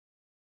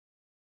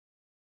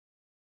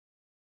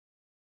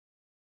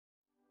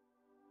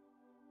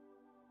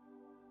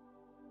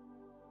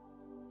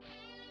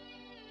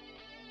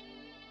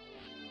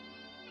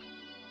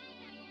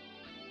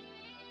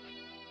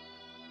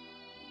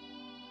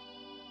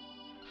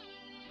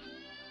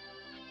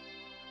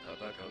戦う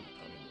ための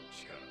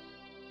力。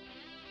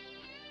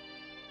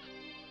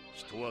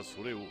人は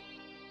それを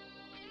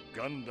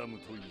ガンダム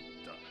と言っ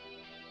た。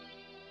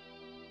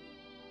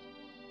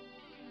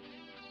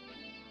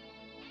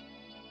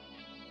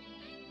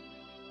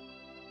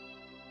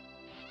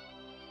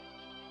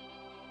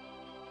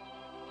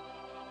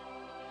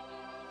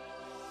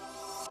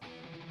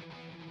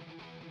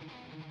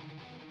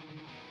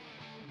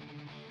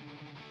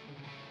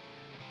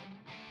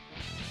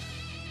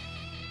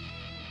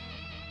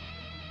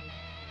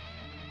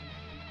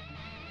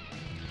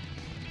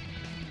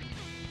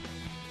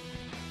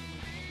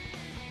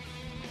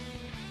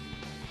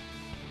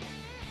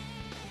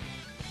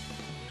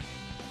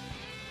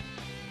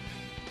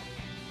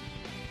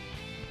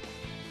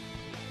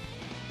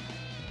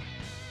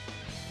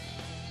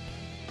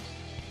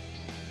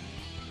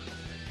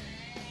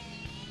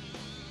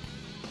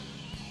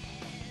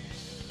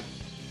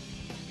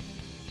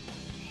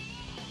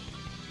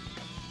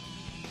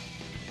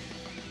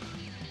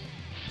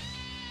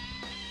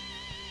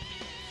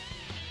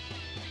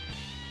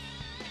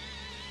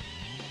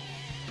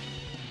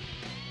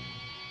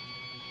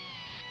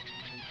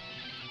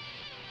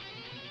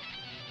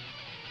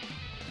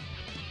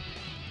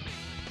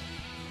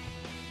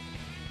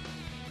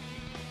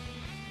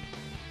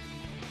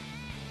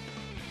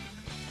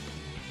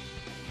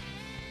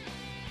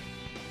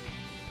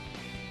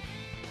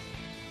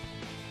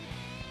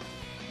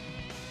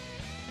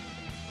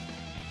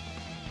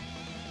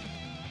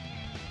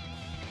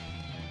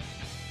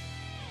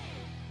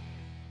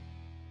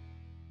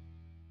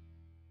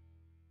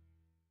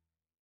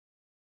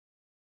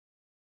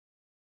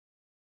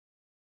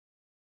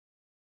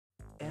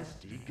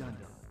SD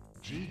Gundam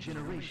G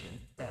Generation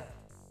F.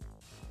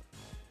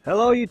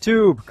 Hello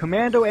YouTube!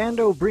 Commando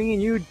Ando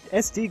bringing you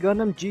SD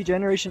Gundam G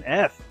Generation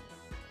F.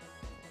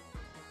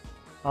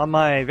 On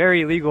my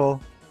very legal,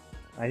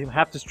 I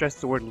have to stress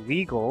the word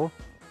legal,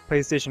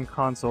 PlayStation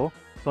console,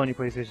 Sony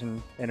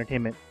PlayStation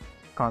Entertainment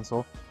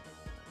console.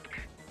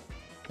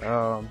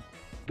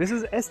 This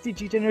is SD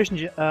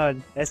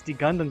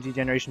Gundam G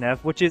Generation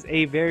F, which is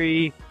a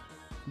very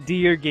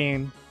dear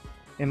game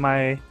in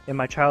my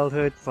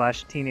childhood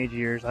 / teenage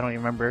years. I don't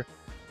even remember.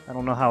 I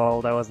don't know how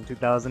old I was in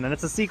 2000, and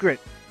it's a secret.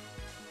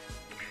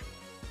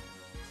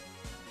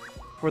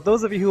 For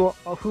those of you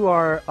who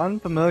are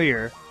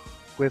unfamiliar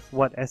with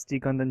what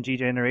SD Gundam G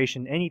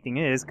Generation anything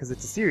is, because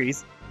it's a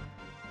series,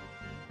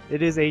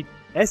 it is a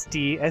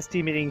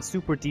SD meaning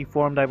super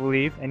deformed, I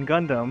believe, and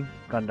Gundam,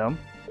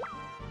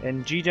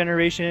 and G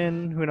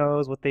Generation, who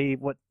knows what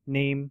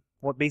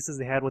basis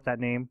they had with that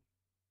name.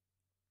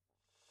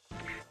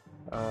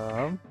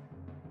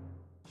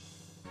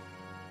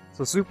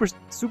 So super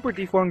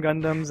deformed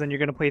Gundams, and you're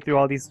gonna play through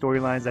all these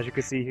storylines. As you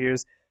can see,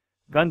 here's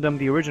Gundam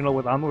the original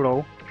with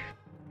Amuro.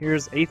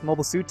 Here's 8th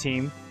Mobile Suit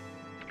Team.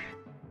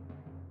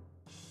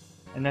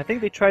 And I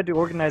think they tried to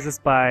organize this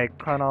by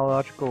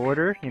chronological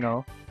order, you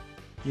know,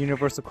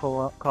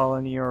 Universal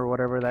Colony or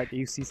whatever that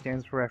UC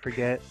stands for, I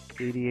forget.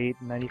 88,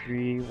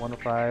 93,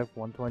 105,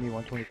 120,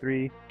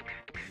 123.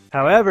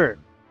 However,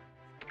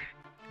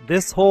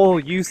 this whole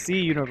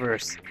UC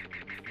universe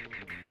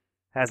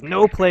has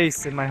no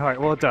place in my heart.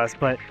 Well, it does,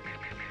 but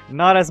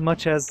not as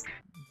much as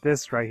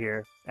this right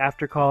here.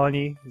 After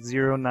Colony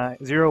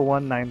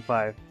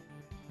 0195.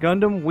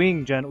 Gundam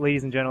Wing,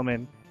 ladies and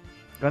gentlemen.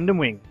 Gundam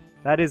Wing.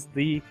 That is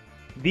the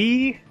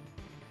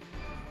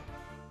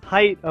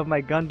height of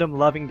my Gundam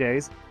loving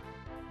days.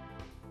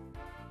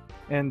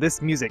 And this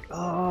music.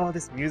 Oh,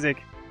 this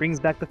music brings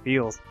back the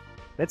feels.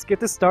 Let's get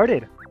this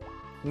started.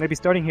 I'm going to be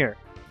starting here.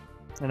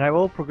 And I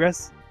will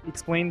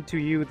explain to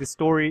you the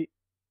story.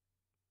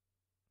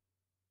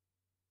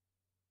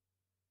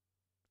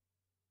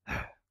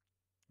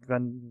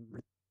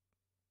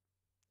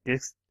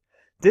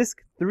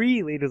 Disc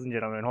 3, ladies and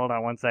gentlemen. Hold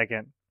on one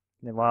second.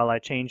 And while I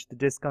change the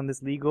disc on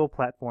this legal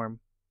platform.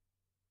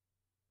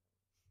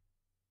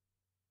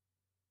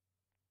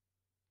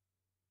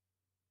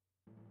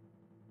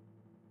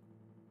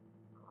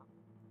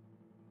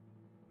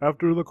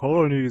 After the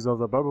colonies of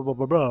the blah blah blah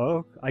blah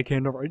blah, I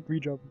can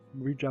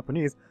read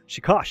Japanese.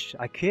 Shikash,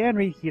 I can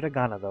read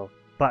hiragana though.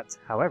 But,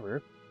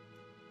 however,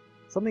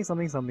 something, skip.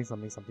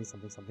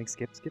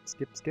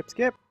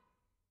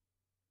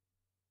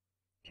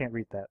 Can't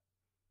read that.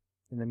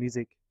 And the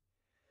music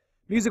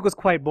was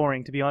quite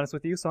boring, to be honest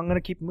with you, so I'm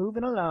gonna keep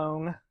moving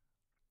along.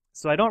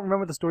 So I don't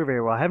remember the story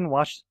very well. I haven't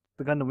watched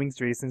the Gundam Wing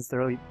series since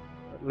the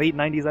late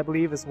 90s, I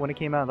believe, is when it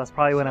came out. That's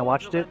probably when I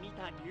watched it.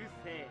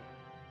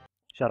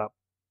 Shut up.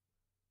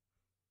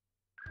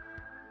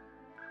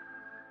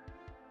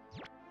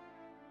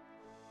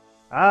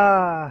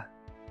 Ah!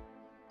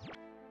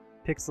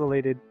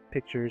 Pixelated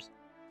pictures.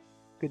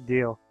 Good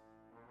deal.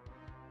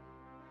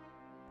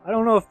 I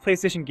don't know if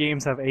PlayStation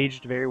games have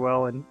aged very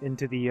well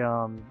into the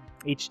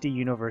HD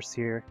universe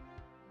here.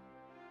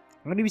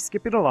 I'm going to be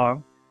skipping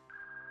along,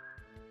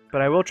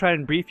 but I will try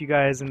and brief you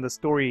guys in the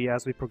story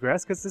as we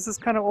progress, because this is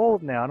kind of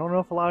old now. I don't know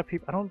if I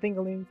don't think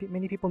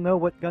many people know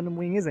what Gundam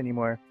Wing is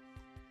anymore.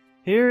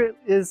 Here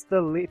is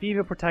the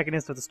female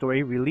protagonist of the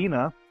story,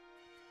 Relina.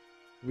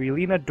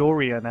 Relina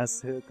Dorian,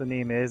 as the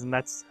name is, and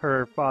that's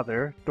her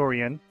father,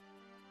 Dorian.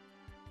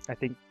 I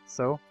think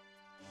so.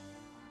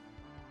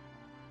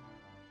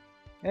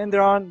 And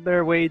they're on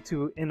their way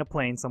to in a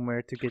plane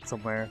somewhere to get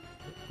somewhere.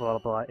 Blah blah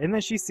blah. And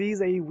then she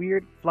sees a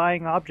weird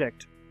flying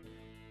object.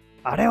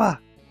 Arewa!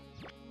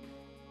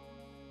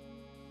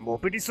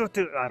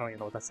 Mobilisotu! I don't even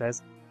know what that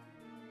says.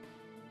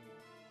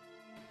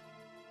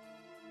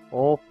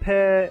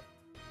 Operu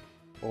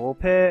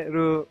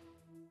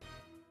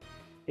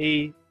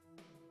a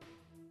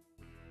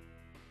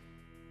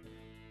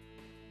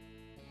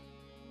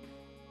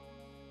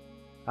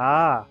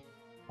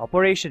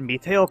Operation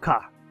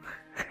Meteoka.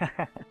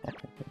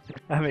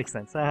 That makes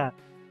sense.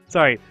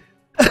 Sorry.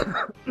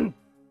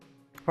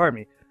 Pardon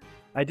me.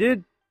 I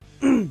did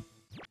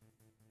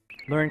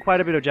learn quite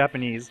a bit of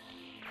Japanese.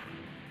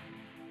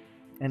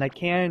 And I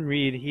can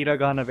read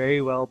hiragana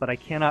very well, but I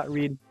cannot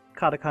read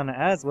katakana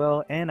as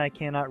well, and I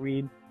cannot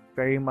read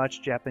very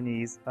much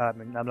Japanese,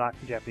 I'm not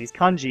Japanese,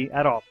 kanji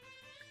at all.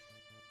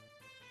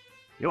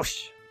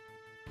 Yosh!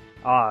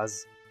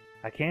 Oz.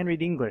 I can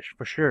read English,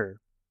 for sure.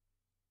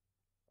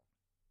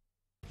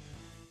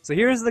 So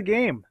here's the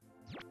game.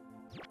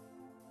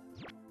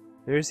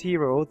 There's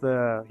Hiro.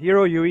 The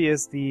Hiro Yui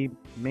is the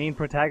main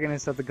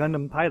protagonist of the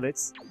Gundam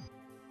pilots.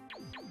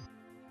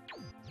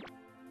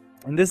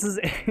 And this is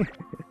a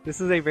this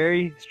is a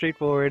very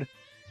straightforward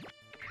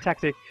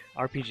tactic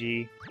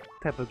RPG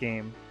type of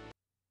game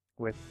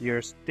with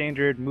your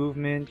standard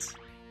movement,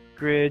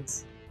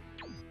 grids,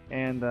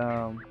 and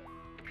I'm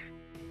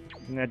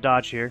gonna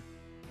dodge here.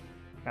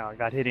 Oh, I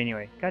got hit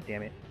anyway. God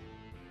damn it.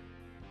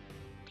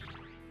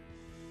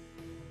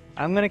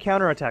 I'm gonna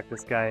counterattack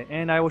this guy,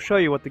 and I will show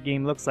you what the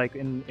game looks like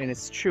in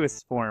its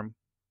truest form.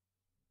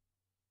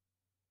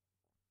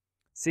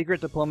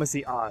 Secret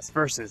Diplomacy Oz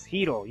versus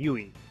Hiro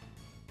Yui.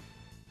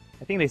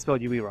 I think they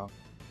spelled Yui wrong.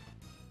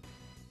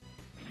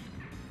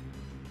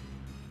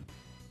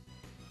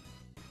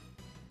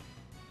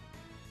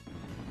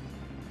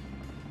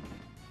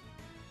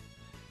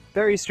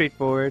 Very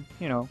straightforward,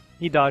 you know,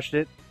 he dodged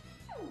it.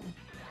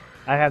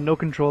 I have no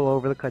control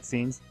over the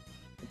cutscenes.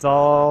 It's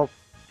all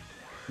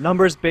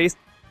numbers based.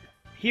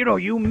 Hiro,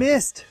 you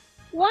missed!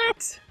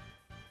 What?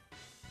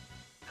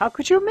 How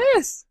could you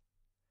miss?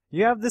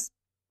 You have this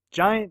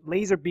giant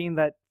laser beam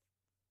that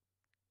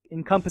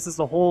encompasses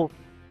the whole...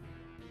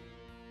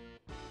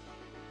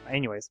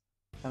 Anyways,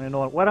 I don't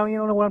know what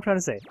I'm trying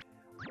to say.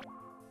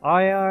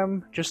 I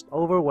am just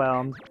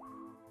overwhelmed.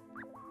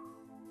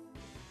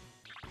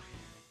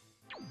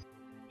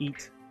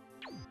 Eat.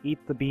 Eat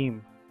the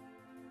beam.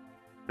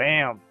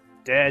 Bam!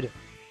 Dead.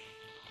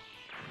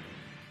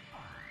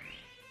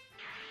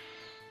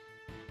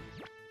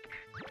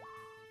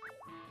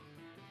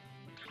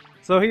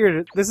 So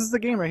here, this is the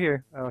game right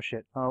here. Oh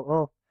shit. Oh,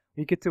 well,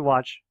 you get to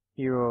watch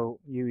Hiro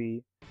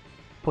Yui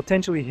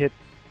potentially hit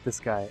this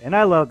guy. And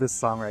I love this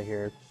song right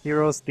here.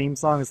 Hiro's theme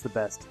song is the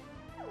best.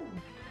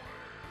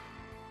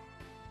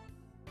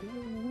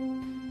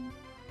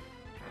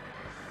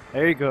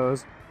 There he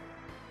goes.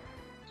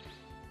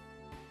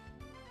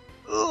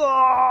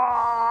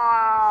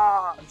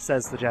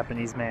 Says the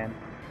Japanese man.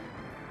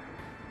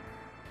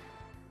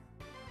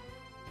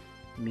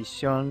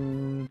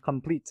 Mission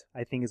complete,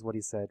 I think is what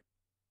he said.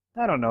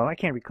 I don't know, I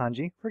can't read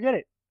kanji. Forget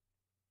it.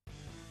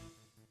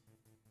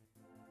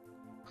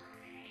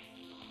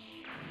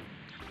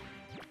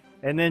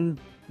 And then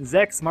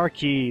Zex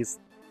Marquis.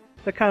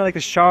 They're kind of like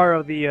the Char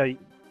of the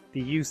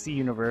UC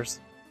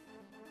universe.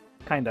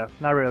 Kinda.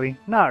 Not really.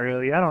 Not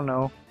really. I don't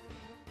know.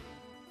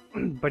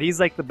 But he's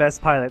like the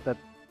best pilot that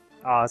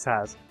Oz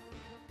has.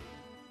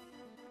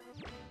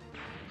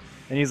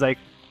 And he's like,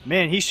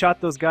 man, he shot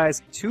those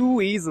guys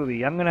too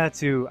easily. I'm gonna have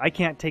to... I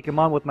can't take him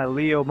on with my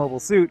Leo mobile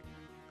suit.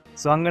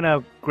 So I'm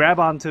gonna grab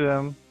onto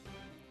him.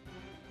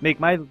 Make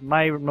my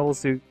mobile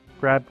suit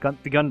grab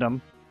the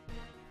Gundam.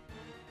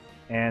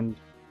 And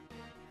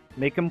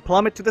make him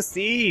plummet to the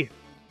sea!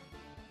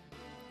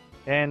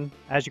 And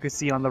as you can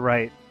see on the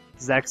right,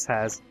 Zex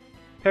has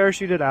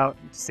parachuted out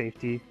to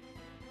safety.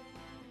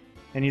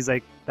 And he's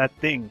like, that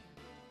thing.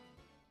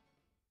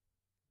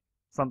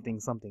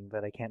 Something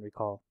that I can't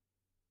recall.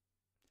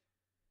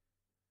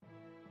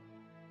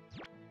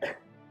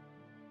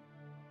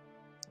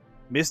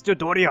 Mr.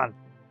 Dorian!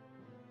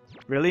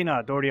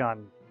 Relina,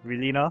 Dorian.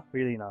 Relina,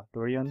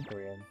 Dorian.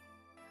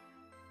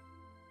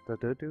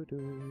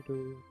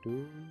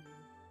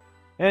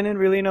 And then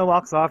Relina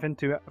walks off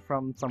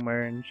from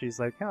somewhere, and she's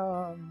like,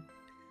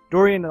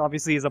 Dorian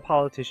obviously is a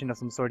politician of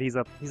some sort. He's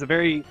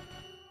an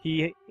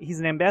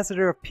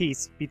ambassador of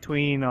peace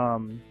between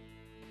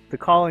the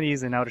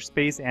colonies in outer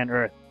space and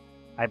Earth,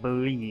 I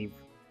believe.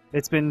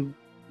 It's been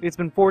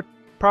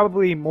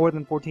probably more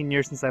than 14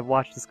 years since I've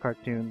watched this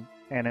cartoon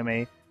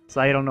anime,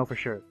 so I don't know for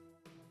sure.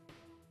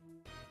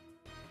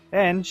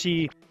 And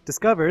she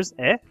discovers,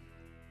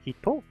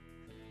 Hito?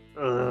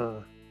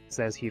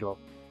 Says Hiro.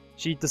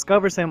 She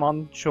discovers him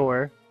on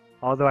shore,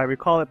 although I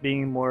recall it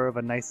being more of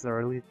a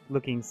nicer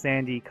looking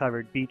sandy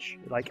covered beach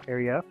like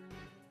area.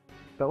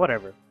 But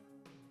whatever.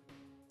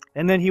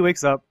 And then he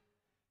wakes up,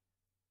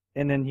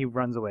 and then he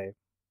runs away.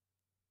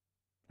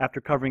 after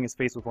covering his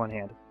face with one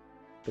hand.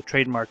 The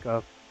trademark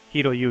of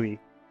Hiro Yui.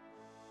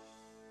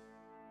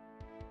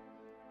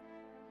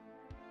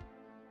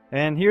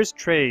 And here's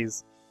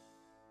Treize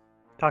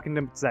talking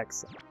to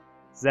Zex.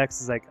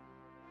 Zex is like,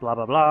 blah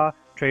blah blah.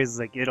 Treize is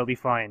like, it'll be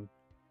fine.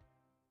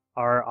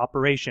 Our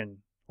operation,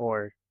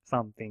 or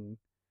something,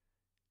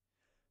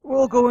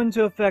 will go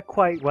into effect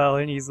quite well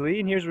and easily.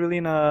 And here's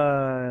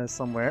Relina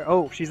somewhere.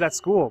 Oh, she's at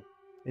school.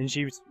 And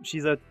she's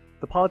the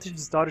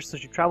politician's daughter, so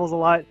she travels a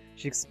lot.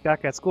 She's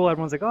back at school.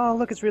 Everyone's like, oh,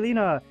 look, it's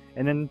Relina.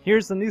 And then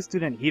here's the new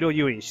student, Hiro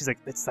Yui. She's like,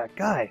 it's that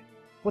guy.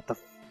 What the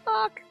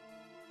fuck?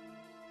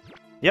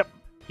 Yep,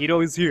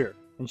 Hiro is here.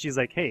 And she's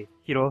like, hey,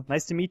 Hiro,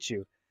 nice to meet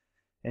you.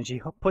 And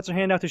she puts her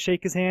hand out to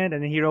shake his hand,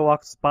 and then Hiro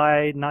walks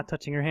by, not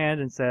touching her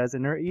hand, and says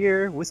in her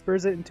ear,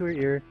 whispers it into her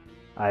ear,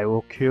 I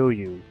will kill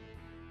you.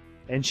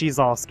 And she's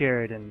all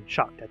scared and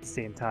shocked at the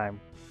same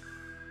time.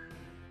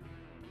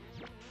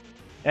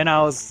 And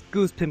I was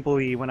goose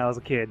pimply when I was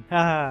a kid.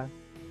 Haha.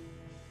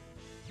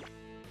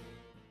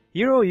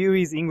 Hiro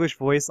Yui's English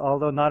voice,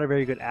 although not a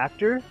very good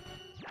actor,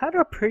 had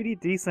a pretty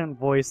decent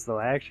voice though.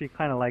 I actually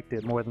kind of liked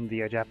it more than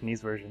the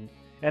Japanese version.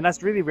 And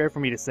that's really rare for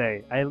me to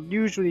say. I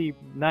usually,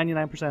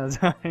 99% of the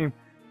time,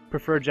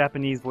 prefer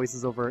Japanese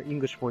voices over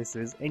English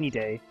voices any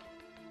day.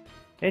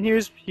 And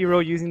here's Hiro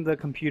using the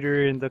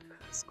computer in the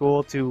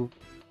school to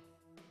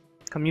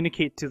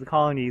communicate to the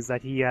colonies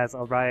that he has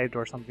arrived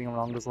or something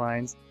along those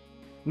lines.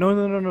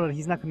 No,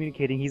 he's not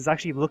communicating. He's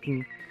actually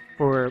looking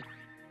for...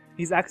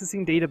 He's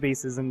accessing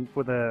databases and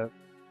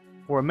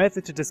for a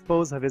method to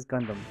dispose of his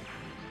Gundam.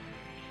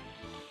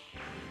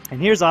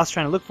 And here's Oz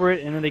trying to look for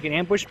it, and then they get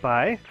ambushed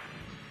by...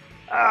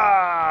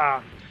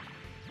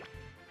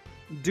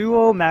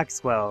 Duo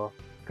Maxwell,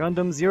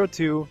 Gundam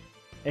 02,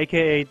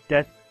 aka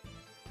Death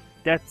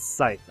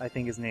Sight, I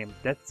think his name.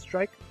 Death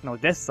Strike? No,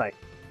 Death Sight.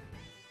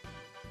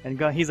 And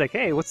he's like,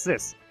 hey, what's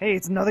this? Hey,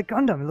 it's another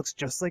Gundam, it looks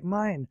just like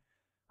mine.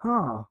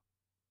 Huh.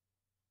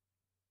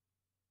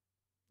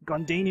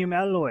 Gundanium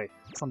alloy,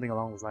 something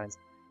along those lines.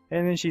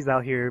 And then she's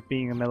out here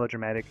being a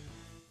melodramatic.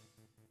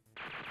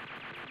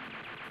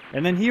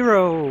 And then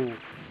Hiro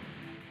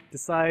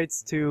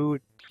decides to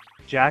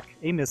jack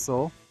a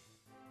missile,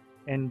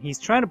 and he's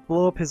trying to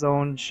blow up his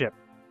own ship.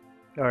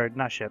 Or,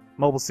 not ship,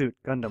 mobile suit,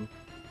 Gundam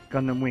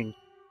Wing.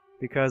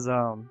 Because,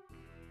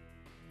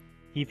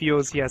 he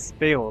feels he has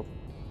failed.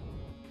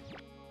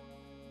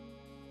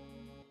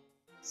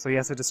 So he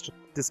has to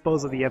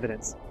dispose of the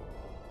evidence.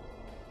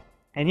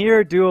 And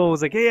here, Duo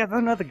was like, hey, I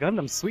found another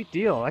Gundam, sweet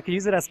deal. I could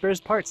use it as spare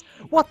parts.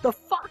 What the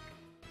fuck?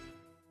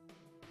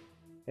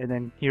 And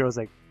then Hiro's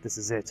like, this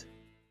is it.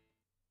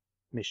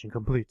 Mission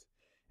complete.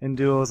 And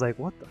Duo was like,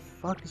 what the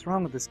fuck is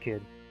wrong with this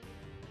kid?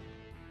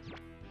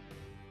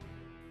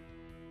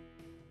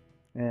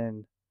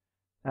 And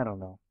I don't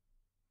know.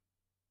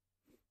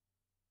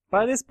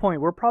 By this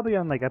point, we're probably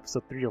on like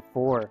episode 3 or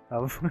 4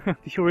 of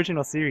the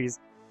original series.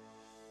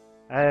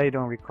 I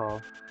don't recall.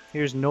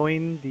 Here's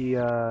Knowing, the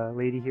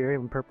lady here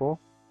in purple.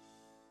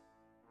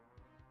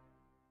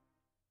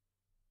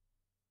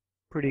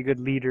 Pretty good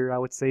leader, I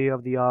would say,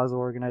 of the Oz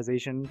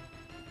organization.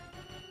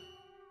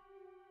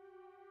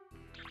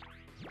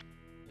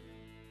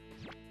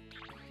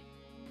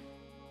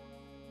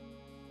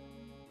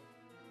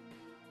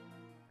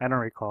 I don't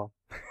recall.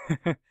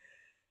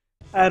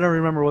 I don't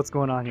remember what's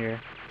going on here.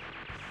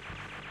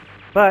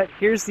 But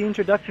here's the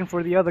introduction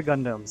for the other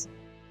Gundams.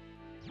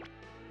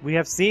 We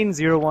have seen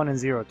 01 and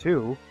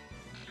 02,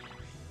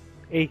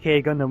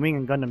 aka Gundam Wing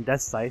and Gundam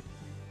Death Scythe.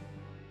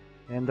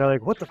 And they're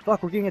like, what the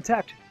fuck, we're getting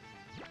attacked!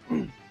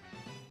 And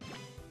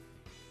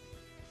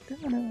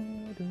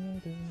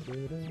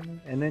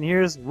then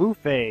here's Wu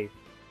Fei.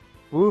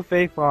 Wu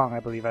Fei Fong, I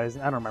believe. I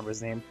don't remember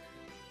his name.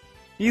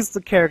 He's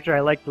the character I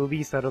like the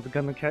least out of the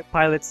Gundam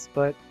pilots,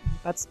 but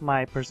that's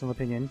my personal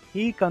opinion.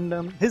 His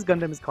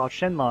Gundam is called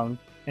Shenlong,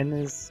 and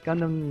his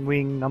Gundam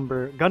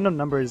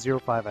number is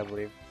 05, I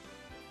believe.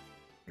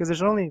 Because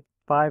there's only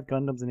 5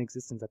 Gundams in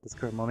existence at this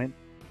current moment.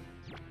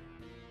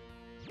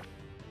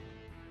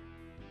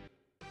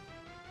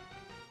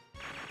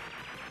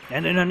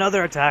 And then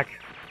another attack!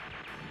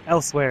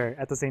 Elsewhere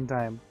at the same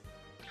time.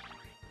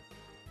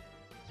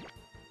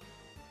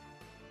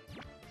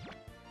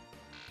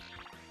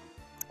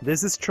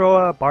 This is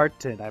Troa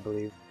Barton, I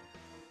believe.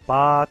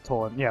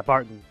 Barton, yeah,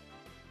 Barton.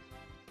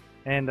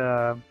 And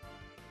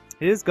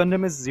his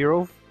Gundam is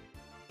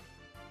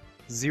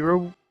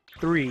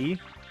 03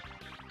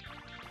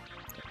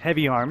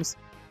 Heavy Arms.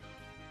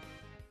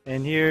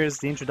 And here's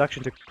the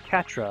introduction to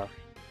Catra.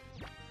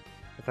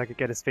 If I could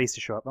get his face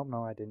to show up. Oh,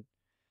 no, I didn't.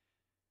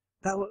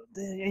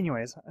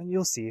 Anyways,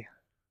 you'll see.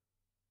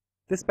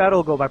 This battle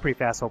will go by pretty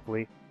fast,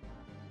 hopefully.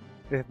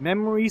 If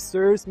memory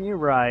serves me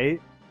right,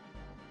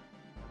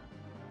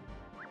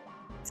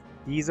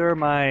 these are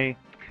my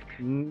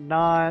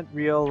not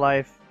real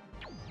life,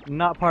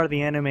 not part of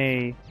the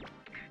anime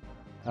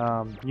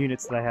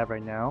units that I have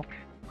right now.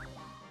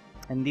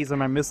 And these are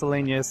my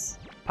miscellaneous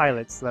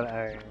pilots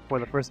that for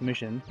the first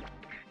mission.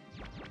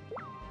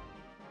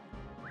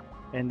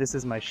 And this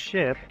is my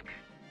ship,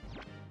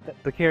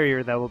 the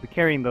carrier that will be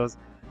carrying those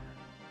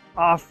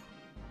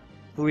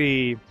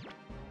awfully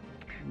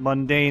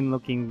mundane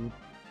looking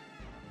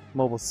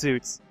mobile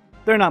suits.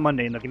 They're not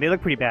mundane looking, they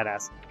look pretty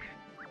badass.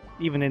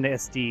 Even in the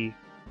SD.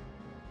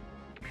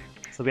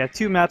 So we have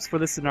 2 maps for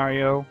this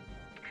scenario.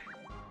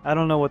 I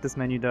don't know what this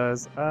menu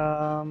does.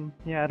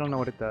 Yeah, I don't know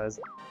what it does.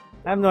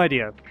 I have no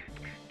idea.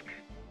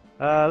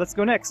 Let's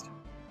go next.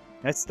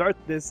 Let's start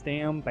this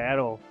damn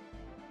battle.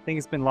 I think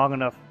it's been long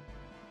enough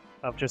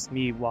of just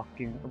me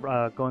walking,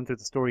 going through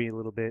the story a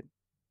little bit.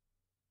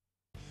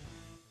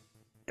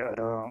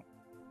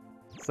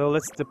 So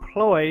let's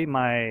deploy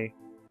my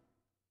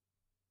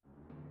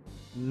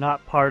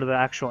not part of the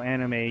actual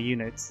anime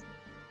units.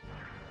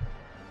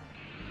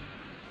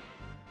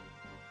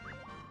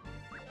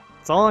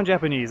 It's all in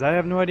Japanese. I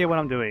have no idea what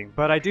I'm doing,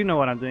 but I do know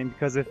what I'm doing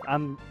because if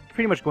I'm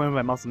pretty much going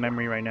by muscle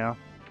memory right now.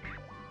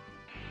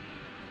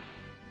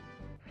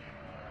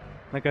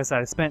 Like I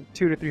said, I spent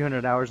 200 to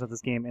 300 hours of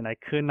this game and I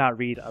could not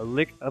read a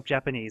lick of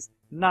Japanese.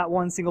 Not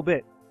one single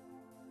bit.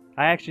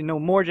 I actually know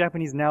more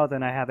Japanese now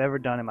than I have ever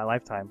done in my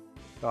lifetime.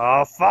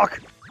 Oh,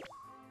 fuck!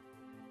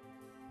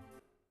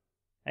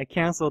 I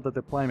canceled the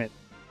deployment.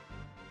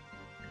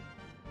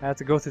 I have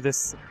to go through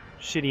this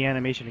shitty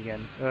animation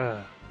again.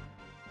 Ugh.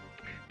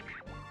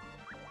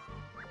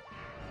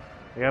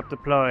 Yep,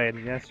 deployed.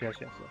 Yes, yes,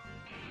 yes, yes.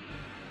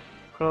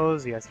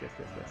 Close. Yes, yes,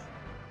 yes, yes.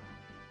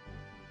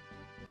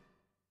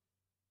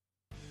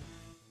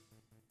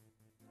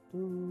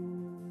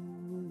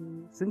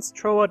 Since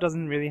Troa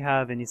doesn't really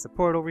have any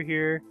support over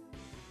here,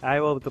 I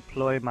will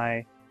deploy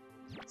my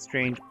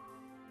strange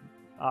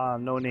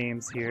no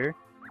names here,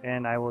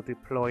 and I will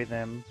deploy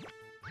them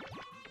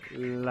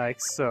like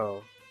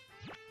so.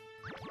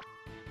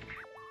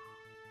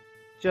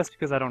 Just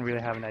because I don't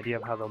really have an idea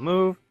of how they'll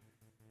move.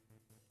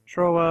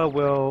 Troa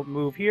will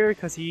move here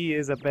because he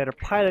is a better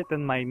pilot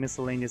than my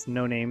miscellaneous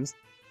no names.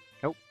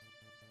 Nope.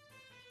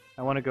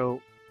 I want to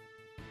go.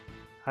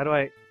 How do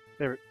I?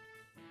 There.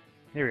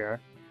 Here we are.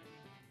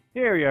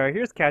 Here we are.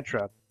 Here's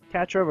Katra.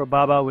 Katra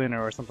Rababa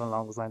Winner or something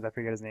along those lines. I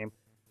forget his name.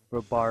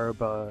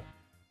 Rabarba.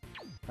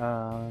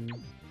 Can't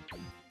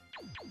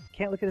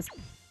look at his.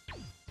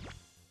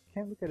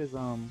 Can't look at his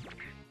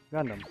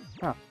Gundam.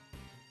 Huh.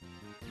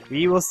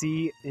 We will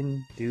see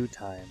in due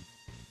time.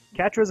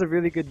 Katra's a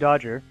really good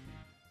dodger.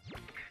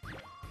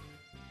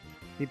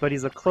 But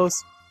he's a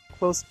close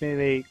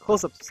melee,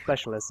 close-up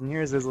specialist, and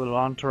here's his little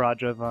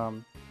entourage of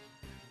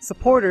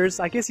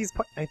supporters. I guess he's.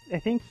 I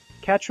think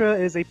Katra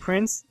is a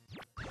prince,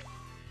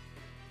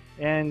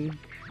 and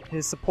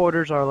his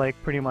supporters are like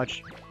pretty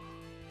much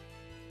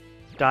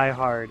die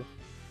hard.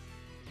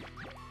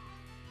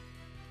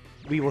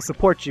 We will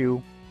support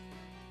you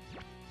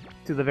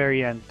to the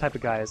very end type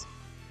of guys,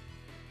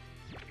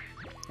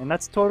 and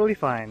that's totally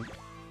fine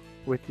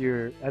with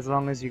your, as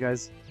long as you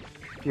guys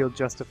feel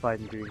justified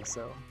in doing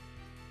so.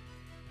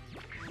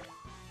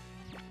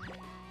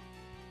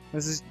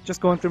 This is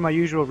just going through my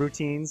usual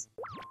routines.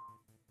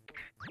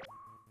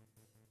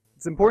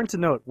 It's important to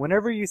note,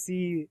 whenever you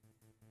see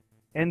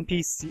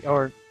NPC,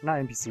 or not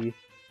NPC,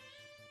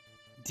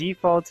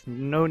 default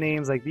no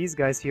names like these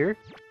guys here,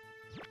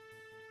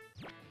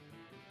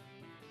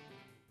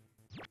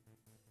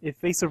 if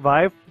they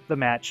survive the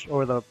match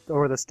or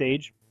the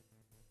stage,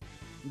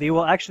 they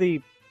will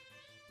actually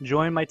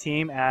join my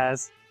team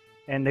as,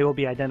 and they will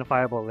be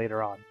identifiable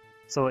later on.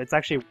 So it's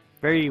actually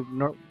very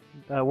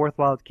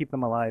worthwhile to keep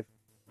them alive,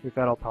 if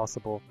at all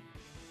possible.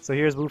 So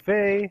here's Wu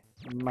Fei,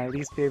 my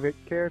least favorite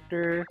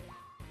character.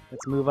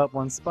 Let's move up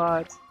one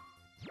spot.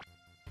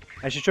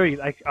 I should show you,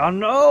 oh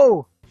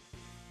no!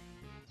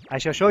 I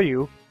shall show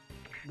you,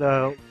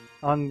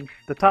 on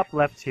the top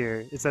left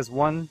here, it says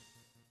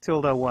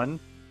 1-1.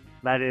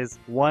 That is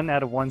 1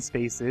 out of 1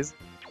 spaces.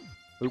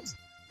 Oops.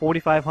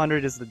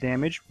 4500 is the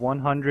damage,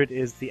 100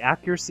 is the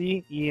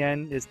accuracy,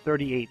 EN is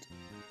 38.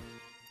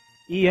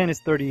 EN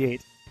is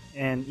 38.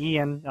 And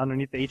EN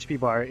underneath the HP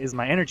bar is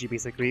my energy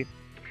basically,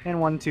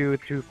 and 1, 2,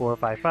 3, 4,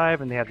 5,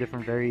 5, and they have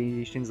different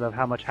variations of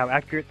how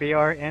accurate they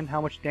are and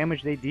how much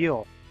damage they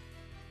deal.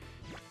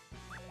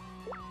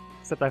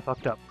 Except I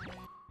fucked up.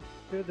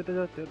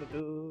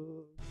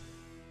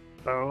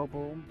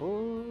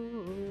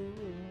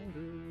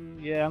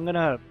 Yeah, I'm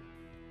gonna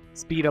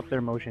speed up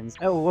their motions.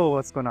 Oh, whoa,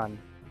 what's going on?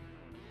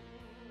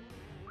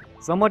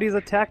 Somebody's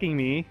attacking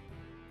me,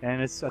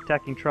 and it's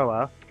attacking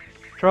Troa.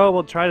 Troa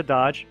will try to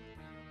dodge.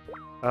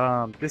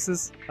 This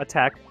is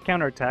attack,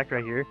 counterattack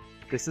right here.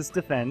 This is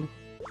defend,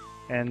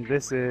 and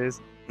this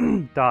is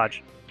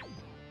dodge.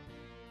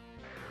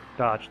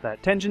 Dodge.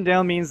 That tension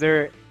down means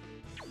their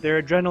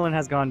adrenaline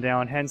has gone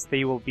down, hence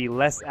they will be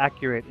less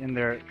accurate in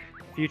their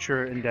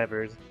future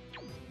endeavors.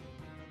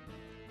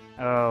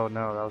 Oh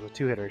no, that was a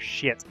 2-hitter.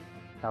 Shit.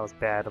 That was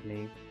bad of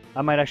me.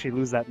 I might actually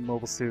lose that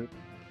mobile suit,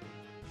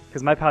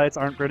 because my pilots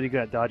aren't really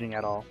good at dodging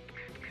at all.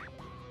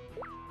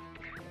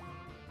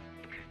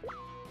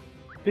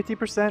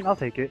 50%, I'll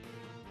take it.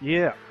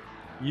 Yeah.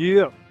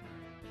 Yeah.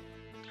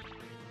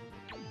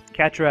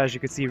 Katra, as you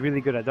can see,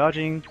 really good at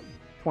dodging.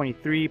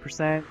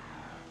 23%.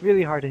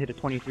 Really hard to hit a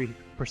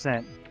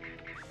 23%.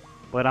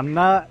 But I'm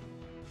not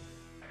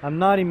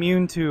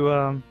immune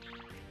to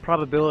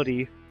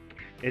probability,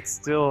 it's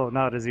still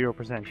not a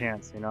 0%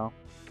 chance, you know?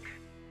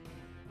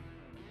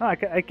 Oh,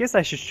 I guess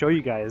I should show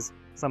you guys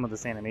some of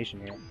this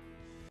animation here.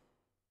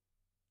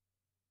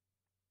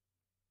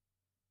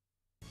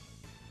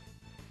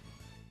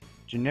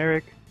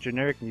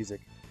 Generic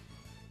music.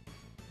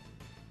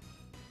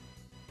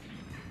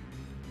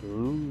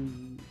 Ooh.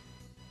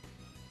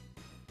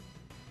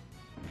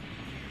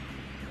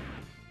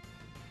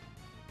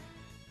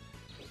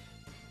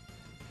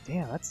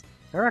 Damn,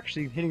 they're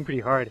actually hitting pretty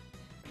hard.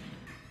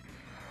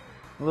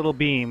 A little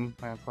beam,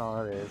 that's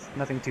all it is.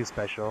 Nothing too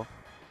special.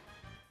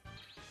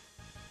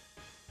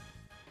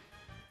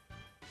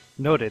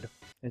 Noted.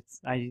 It's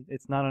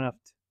not enough.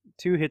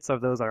 2 hits of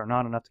those are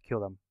not enough to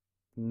kill them.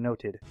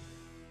 Noted.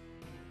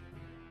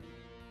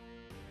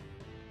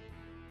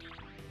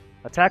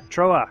 Attack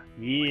Troa!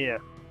 Yeah!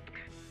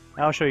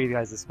 I'll show you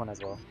guys this one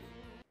as well.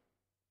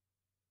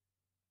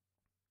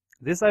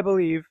 This, I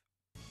believe,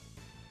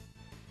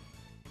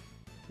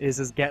 is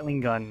his Gatling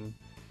gun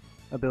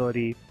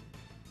ability.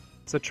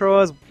 So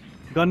Troa's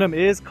Gundam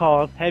is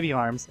called Heavy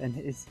Arms, and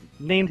it's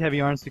named Heavy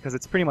Arms because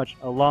it's pretty much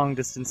a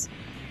long-distance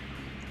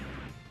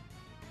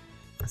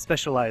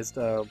specialized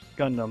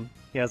Gundam.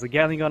 He has a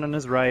Gatling gun on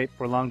his right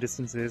for long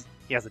distances.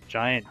 He has a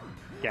giant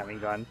Gatling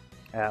gun.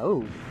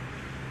 Oh.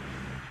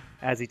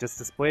 As he just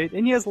displayed.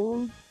 And he has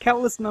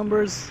countless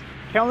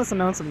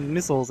amounts of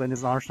missiles in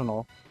his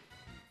arsenal.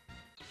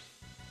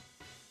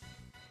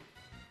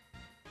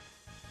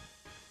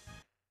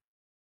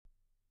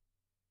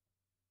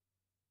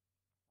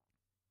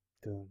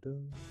 Dun,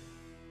 dun.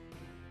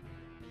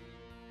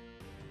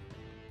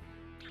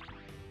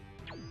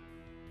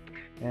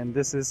 And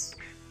this is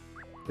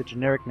the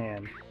generic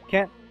man.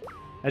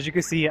 As you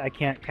can see, I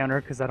can't counter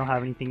because I don't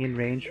have anything in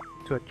range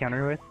to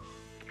counter with.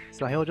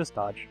 So he'll just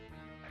dodge.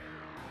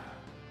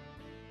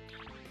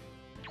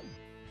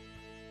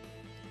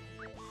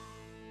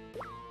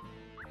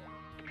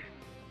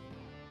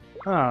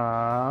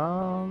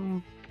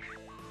 Um,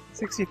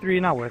 63,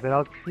 not worth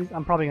it.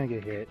 I'm probably gonna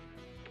get hit.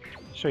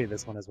 Show you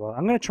this one as well.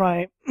 I'm gonna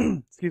try.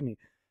 Excuse me.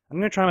 I'm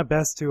gonna try my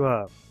best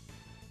to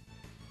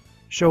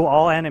show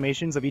all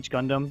animations of each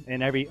Gundam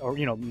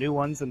and new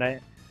ones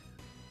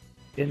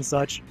and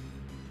such.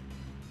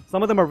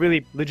 Some of them are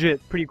really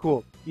legit, pretty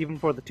cool, even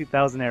for the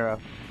 2000 era.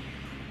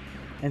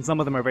 And some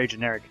of them are very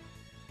generic.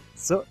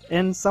 So,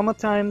 and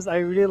sometimes I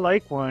really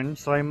like one,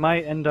 so I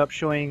might end up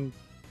showing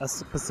a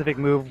specific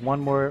move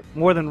more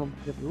than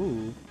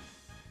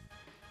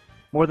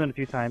a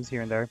few times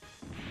here and there.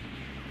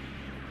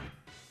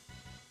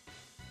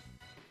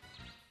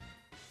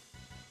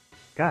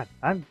 God,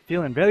 I'm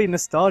feeling very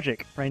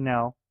nostalgic right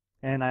now,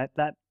 and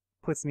that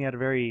puts me at a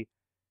very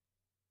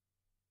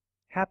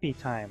happy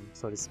time,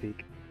 so to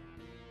speak.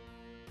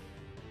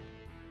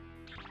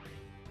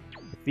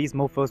 If these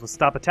mofos would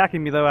stop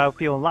attacking me though, I would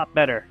feel a lot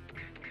better.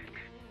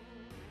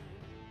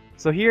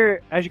 So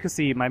here, as you can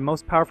see, my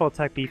most powerful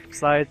attack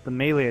besides the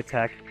melee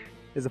attack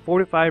is a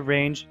 45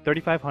 range,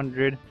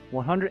 3500,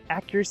 100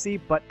 accuracy,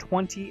 but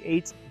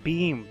 28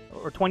 beam,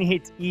 or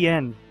 28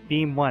 EN,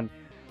 beam 1.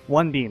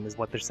 1 beam is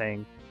what they're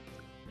saying.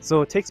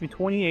 So it takes me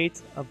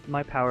 28 of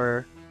my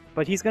power,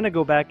 but he's gonna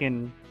go back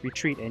and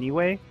retreat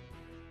anyway,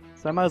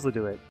 so I might as well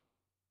do it.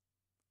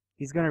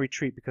 He's gonna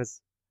retreat because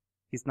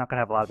he's not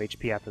gonna have a lot of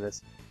HP after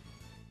this.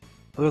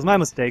 It was my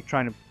mistake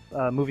trying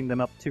to moving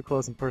them up too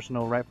close and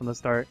personal right from the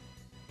start.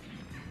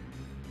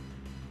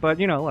 But,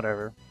 you know,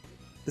 whatever.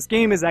 This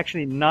game is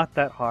actually not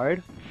that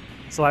hard,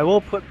 so I will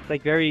put,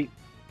 like, very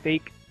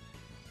fake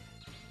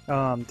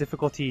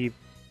difficulty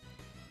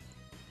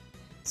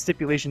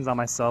stipulations on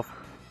myself.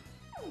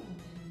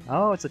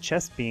 Oh, it's a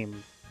chest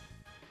beam.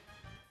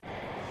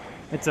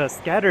 It's a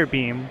scatter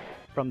beam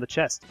from the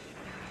chest.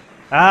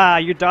 Ah,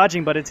 you're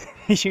dodging, but it's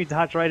you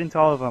dodge right into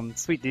all of them.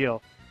 Sweet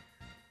deal.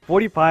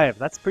 45,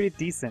 that's pretty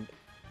decent.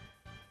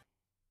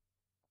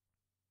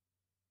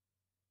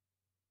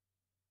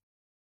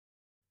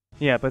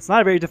 Yeah, but it's not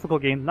a very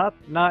difficult game. Not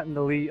in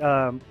the league.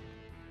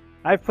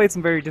 I've played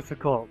some very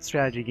difficult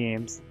strategy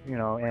games, you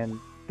know, and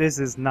this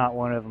is not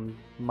one of them.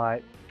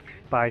 By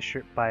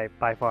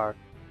far.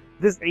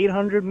 This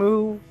 800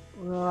 move,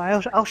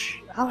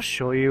 I'll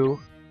show you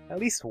at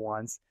least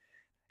once.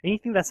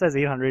 Anything that says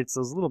 800, it's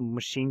those little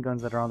machine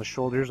guns that are on the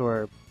shoulders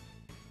or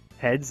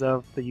heads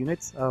of the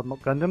units of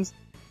Gundams.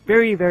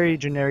 Very, very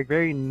generic.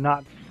 Very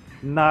not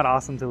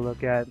awesome to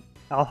look at.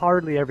 I'll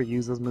hardly ever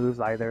use those moves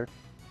either.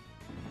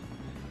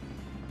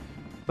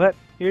 But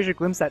here's your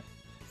glimpse at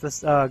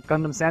this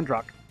Gundam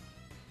Sandrock.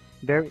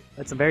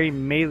 It's a very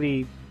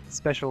melee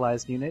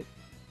specialized unit.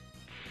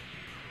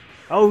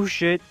 Oh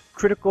shit!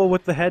 Critical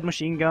with the head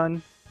machine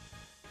gun.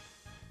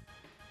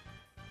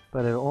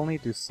 But it'll only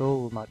do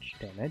so much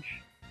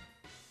damage.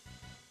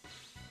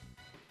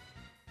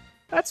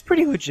 That's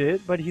pretty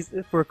legit, but he's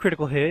for a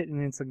critical hit,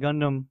 and it's a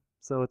Gundam,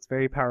 so it's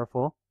very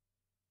powerful.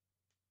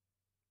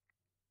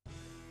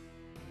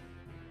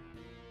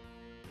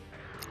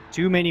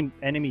 Too many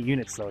enemy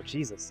units though,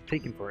 Jesus.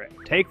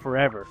 Take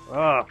forever.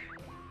 Ugh.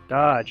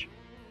 Dodge.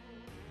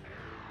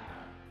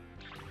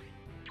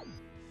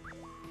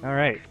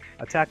 Alright,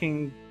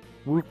 attacking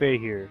Wu Fei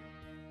here.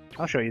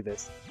 I'll show you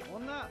this.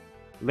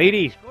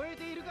 Lady!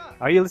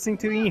 Are you listening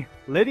to me?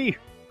 Lady!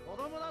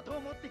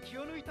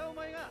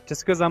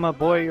 Just because I'm a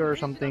boy or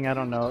something, I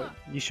don't know.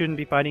 You shouldn't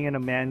be fighting in a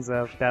man's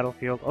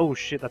battlefield. Oh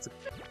shit, that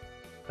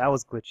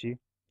was glitchy.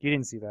 You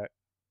didn't see that.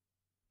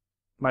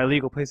 My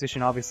legal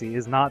PlayStation obviously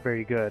is not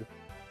very good.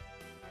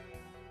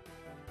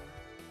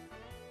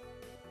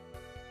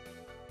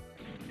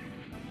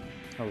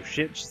 Oh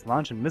shit, she's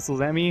launching missiles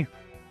at me.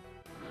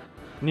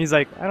 And he's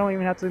like, I don't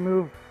even have to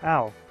move.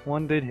 Ow,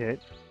 one did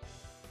hit.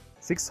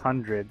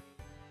 600.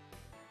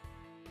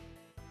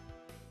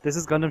 This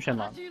is Gundam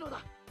Shenlong.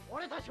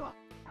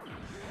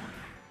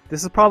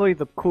 This is probably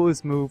the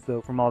coolest move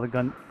though from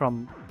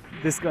from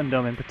this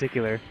Gundam in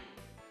particular.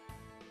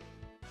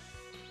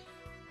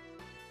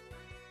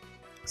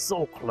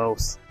 So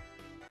close.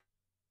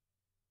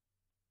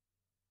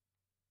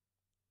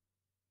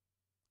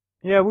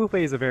 Yeah, Wu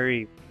Fei is a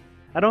very...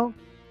 I don't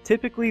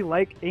typically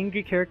like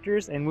angry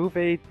characters, and Wu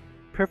Fei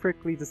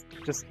perfectly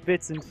just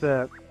fits into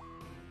the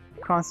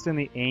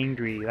constantly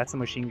angry. That's a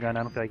machine gun,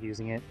 I don't feel like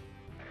using it.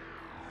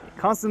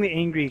 Constantly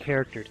angry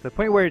character, to the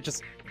point where it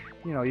just,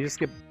 you know, you just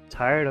get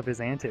tired of his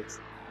antics.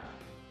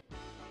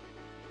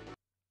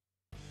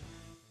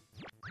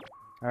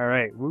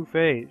 Alright, Wu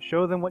Fei,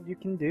 show them what you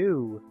can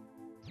do.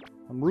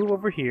 I'll move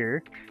over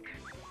here.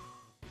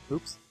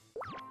 Oops.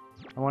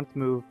 I want to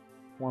move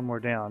one more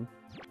down.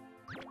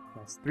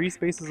 That's 3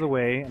 spaces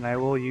away, and I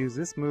will use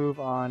this move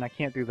on... I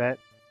can't do that.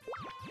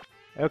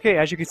 Okay,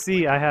 as you can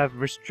see, I have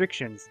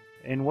restrictions.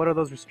 And what are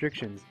those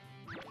restrictions?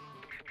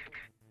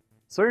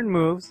 Certain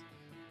moves...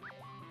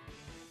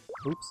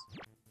 Oops.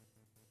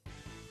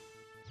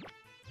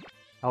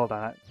 Hold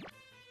on.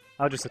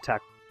 I'll just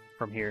attack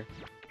from here.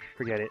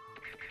 Forget it.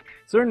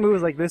 Certain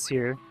moves like this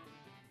here,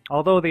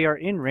 although they are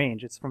in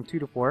range, it's from 2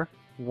 to 4.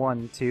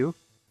 1, 2.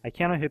 I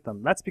cannot hit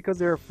them. That's because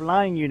they are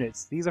flying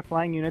units. These are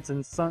flying units,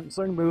 and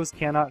certain moves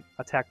cannot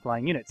attack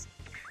flying units.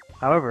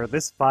 However,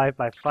 this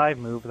 5x5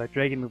 move, that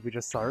dragon move we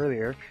just saw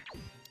earlier,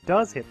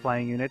 does hit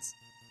flying units.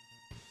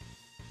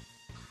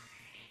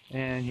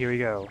 And here we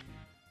go.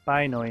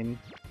 Bye, Noin.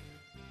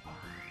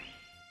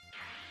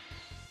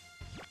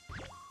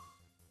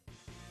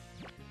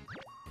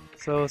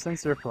 So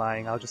since they're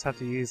flying, I'll just have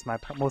to use my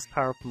most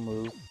powerful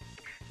move.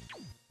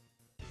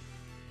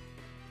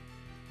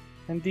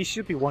 And these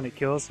should be one-hit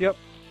kills, yep.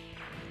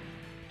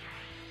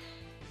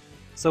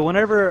 So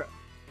whenever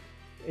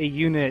a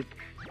unit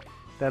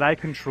that I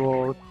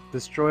control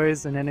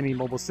destroys an enemy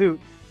mobile suit,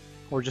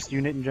 or just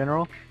unit in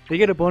general, they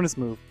get a bonus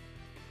move.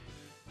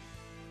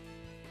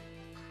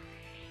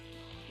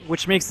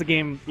 Which makes the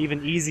game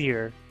even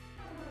easier.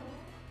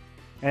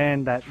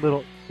 And that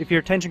little... if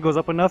your tension goes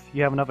up enough,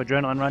 you have enough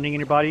adrenaline running in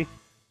your body,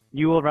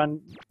 you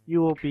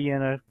will be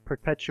in a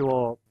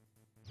perpetual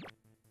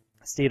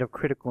state of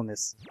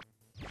criticalness,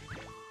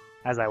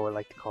 as I would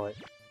like to call it.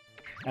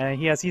 And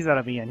he's out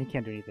of me and he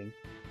can't do anything.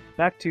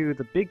 Back to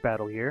the big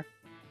battle here.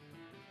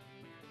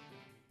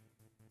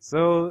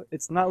 So,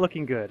 it's not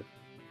looking good.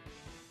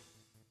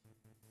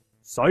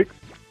 Psych!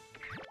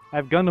 I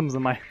have Gundams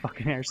in my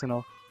fucking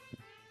arsenal.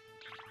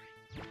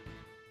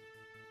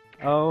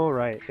 Oh,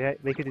 right.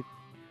 They could...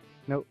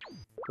 Nope.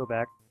 Go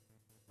back.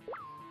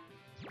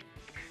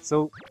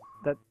 So,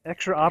 that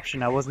extra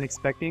option I wasn't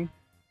expecting.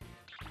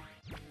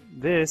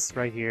 This,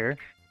 right here.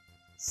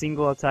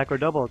 Single attack or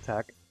double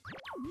attack.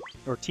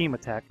 Or team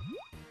attack.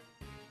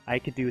 I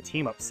could do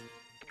team-ups.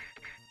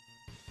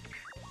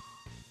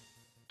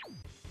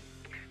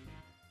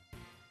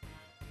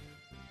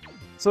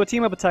 So a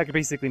team-up attack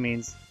basically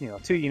means, you know,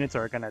 2 units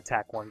are gonna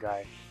attack one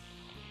guy.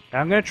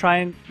 And I'm gonna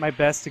try my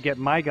best to get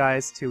my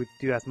guys to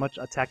do as much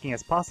attacking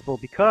as possible,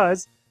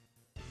 because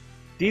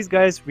these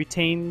guys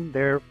retain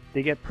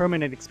they get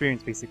permanent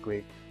experience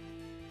basically.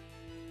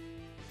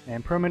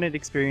 And permanent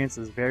experience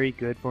is very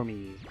good for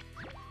me.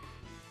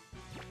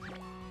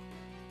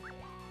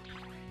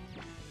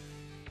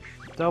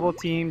 Double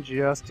team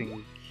just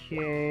in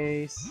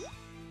case.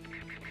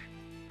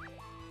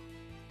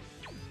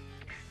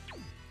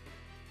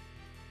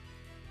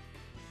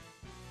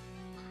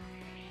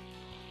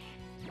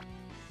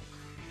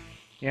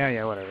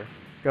 Yeah, whatever.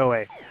 Go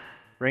away.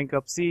 Rank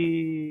up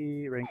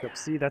C,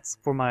 that's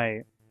for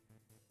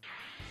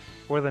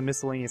the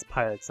miscellaneous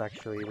pilots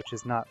actually, which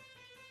is not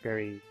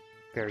very,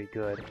 very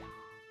good.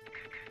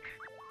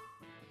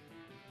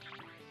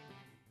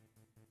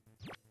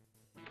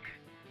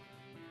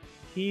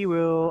 He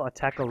will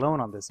attack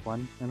alone on this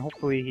one, and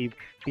hopefully he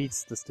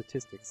beats the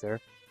statistics there.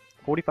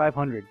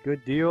 4,500,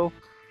 good deal.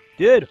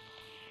 Did!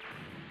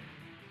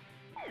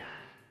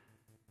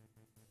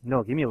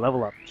 No, give me a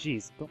level up.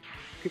 Jeez, don't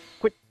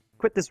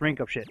quit this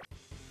rank up shit.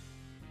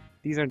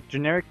 These are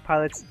generic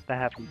pilots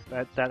that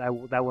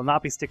will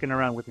not be sticking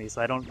around with me,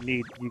 so I don't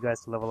need you guys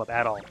to level up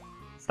at all.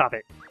 Stop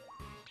it.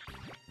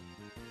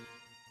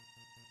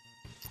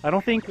 I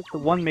don't think the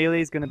one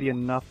melee is going to be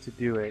enough to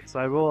do it, so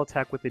I will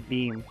attack with the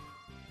beam.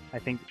 I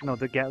think, no,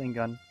 the Gatling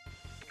gun.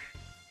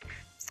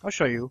 I'll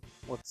show you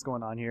what's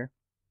going on here.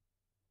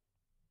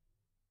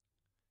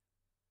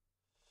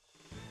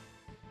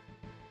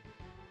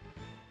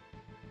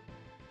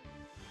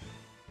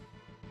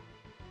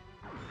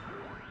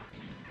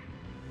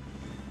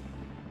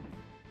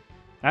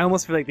 I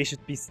almost feel like they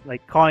should be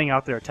like calling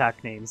out their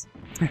attack names.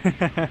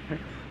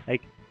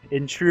 Like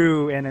in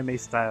true anime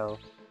style.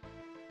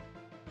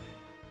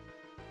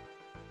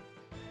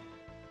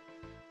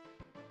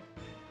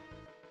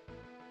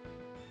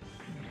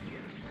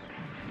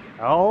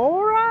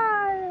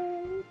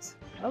 Alright!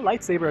 A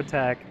lightsaber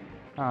attack.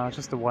 It's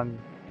just a one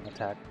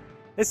attack.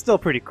 It's still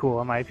pretty cool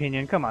in my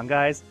opinion. Come on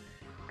guys.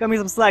 Cut me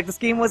some slack. This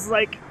game was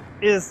like,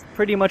 is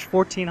pretty much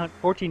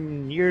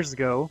 14 years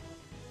ago.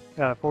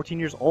 14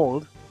 years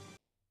old.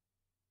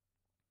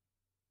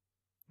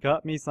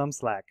 Cut me some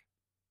slack.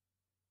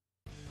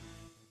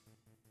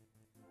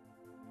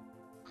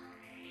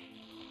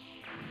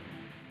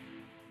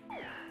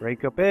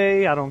 Rank up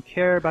A, I don't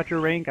care about your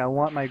rank, I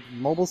want my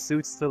mobile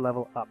suits to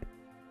level up.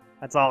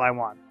 That's all I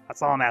want.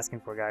 That's all I'm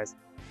asking for, guys.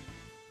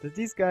 Did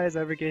these guys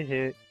ever get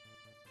hit?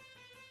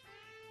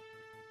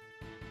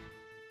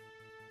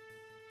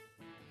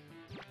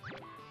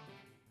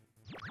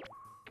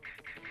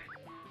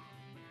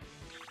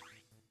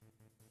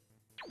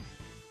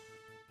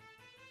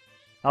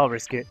 I'll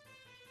risk it.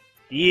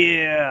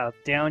 Yeah!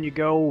 Down you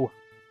go!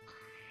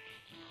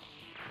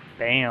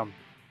 Bam.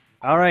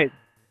 Alright.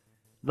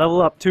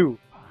 Level up too,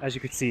 as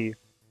you can see.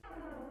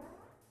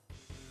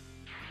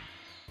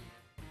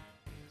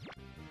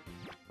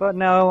 But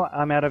now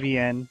I'm out of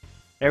EN.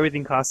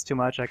 Everything costs too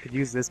much. I could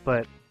use this,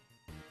 but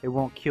it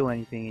won't kill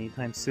anything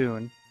anytime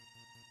soon.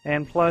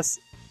 And plus,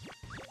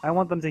 I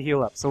want them to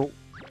heal up. So,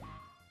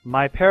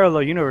 my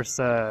parallel universe,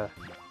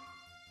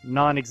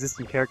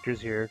 non-existent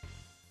characters here,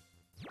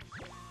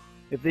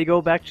 if they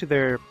go back to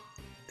the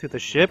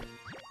ship,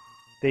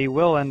 they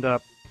will end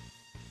up...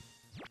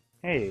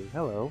 Hey,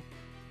 hello.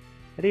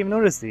 I didn't even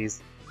notice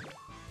these.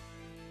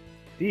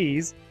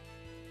 These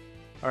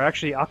are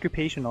actually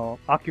occupational...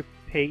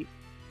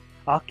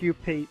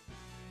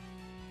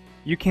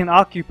 You can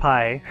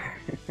occupy...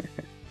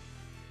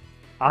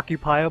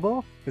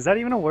 Occupiable? Is that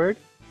even a word?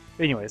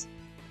 Anyways,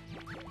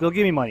 they'll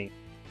give me money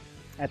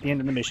at the end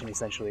of the mission,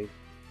 essentially.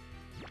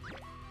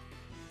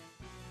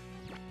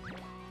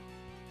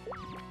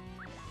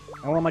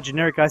 I want my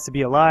generic guys to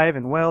be alive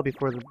and well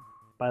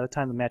by the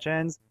time the match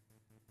ends.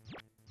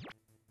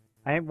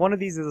 One of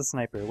these is a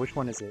sniper. Which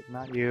one is it?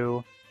 Not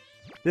you.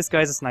 This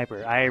guy's a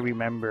sniper. I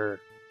remember.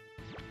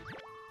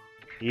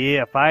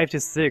 Yeah, 5 to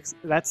 6.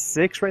 That's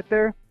 6 right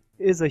there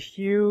is a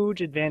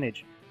huge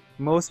advantage.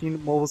 Most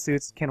mobile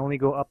suits can only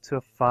go up to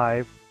a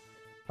 5.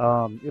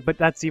 But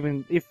that's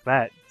even if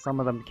that. Some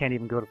of them can't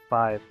even go to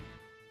 5.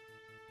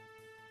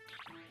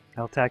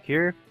 I'll attack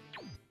here.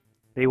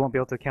 They won't be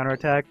able to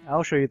counterattack.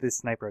 I'll show you this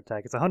sniper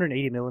attack. It's a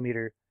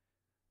 180mm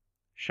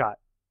shot.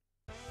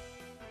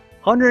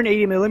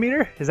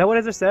 180mm? Is that what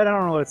it said? I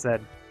don't know what it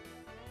said.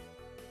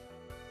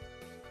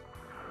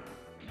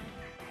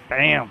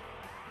 Bam!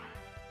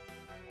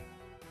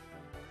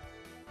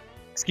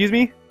 Excuse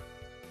me?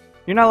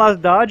 You're not allowed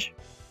to dodge?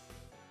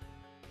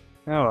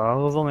 Oh well,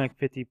 it was only like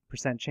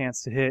 50%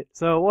 chance to hit,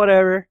 so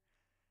whatever.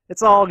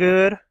 It's all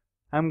good.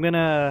 I'm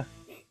gonna...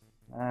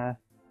 I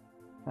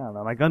don't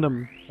know, my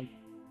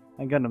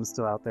Gundam's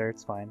still out there,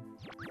 it's fine.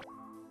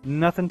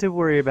 Nothing to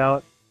worry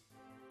about.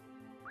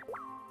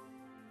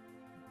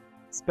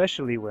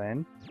 Especially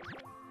when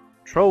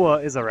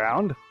Trowa is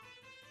around.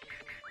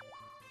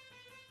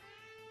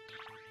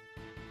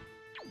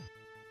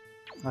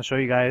 I'll show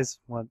you guys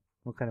what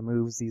kind of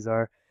moves these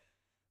are.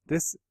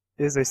 This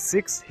is a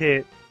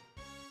 6-hit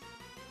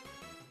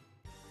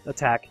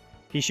attack.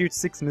 He shoots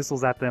 6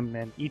 missiles at them,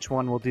 and each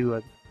one will do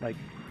a, like,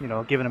 you know,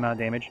 a given amount of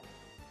damage.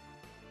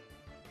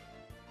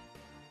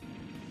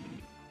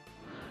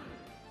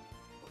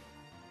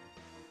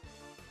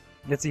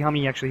 Let's see how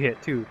many actually hit.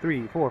 2,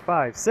 3, 4,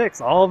 5,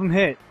 6. All of them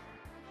hit.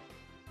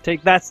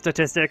 Take that,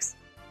 statistics.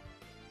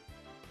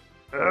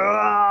 Ugh!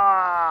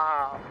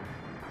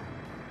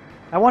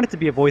 I wanted to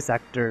be a voice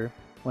actor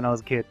when I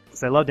was a kid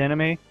because I loved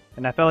anime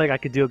and I felt like I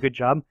could do a good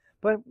job.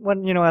 But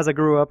when, you know, as I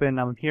grew up and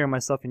I'm hearing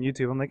myself in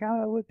YouTube, I'm like,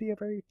 oh, I would be a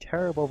very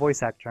terrible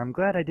voice actor. I'm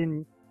glad I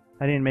didn't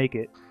make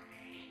it.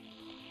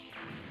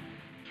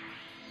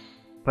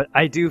 But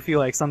I do feel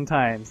like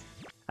sometimes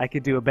I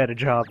could do a better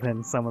job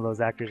than some of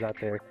those actors out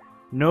there.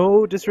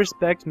 No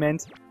disrespect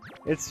meant,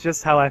 it's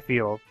just how I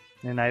feel,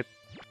 and I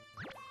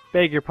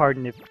beg your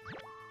pardon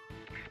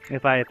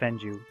if I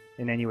offend you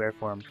in any way or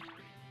form.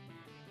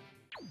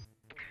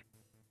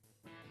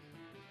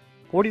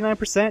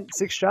 49%,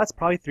 6 shots,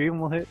 probably 3 of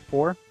them will hit.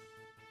 4?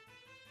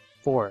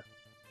 4.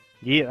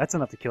 Yeah, that's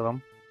enough to kill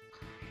him.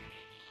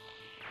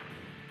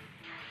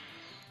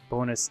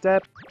 Bonus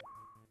step.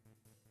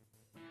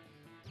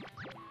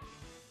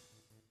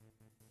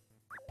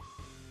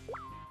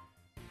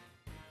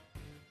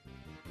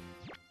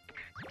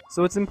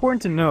 So it's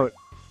important to note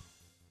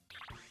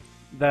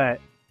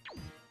that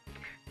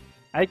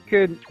I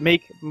could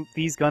make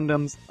these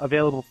Gundams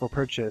available for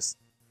purchase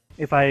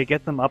if I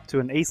get them up to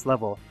an ace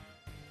level.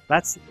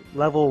 That's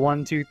level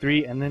 1, 2,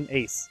 3, and then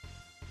ace.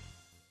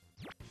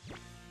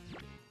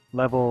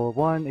 Level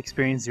 1,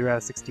 experience 0 out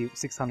of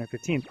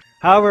 615.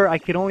 However, I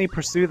could only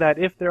pursue that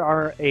if there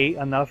are A,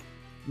 enough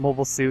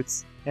mobile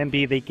suits, and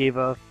B, they gave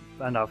a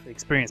enough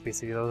experience.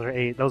 Basically, those are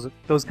eight.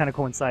 Those kind of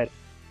coincide.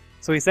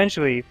 So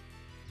essentially,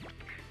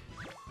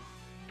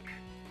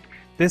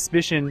 this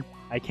mission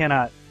I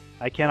cannot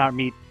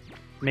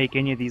make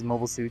any of these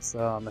mobile suits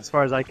as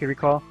far as I can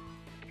recall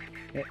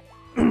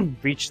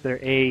reach their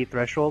A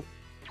threshold.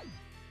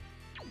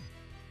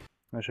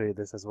 I'll show you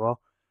this as well.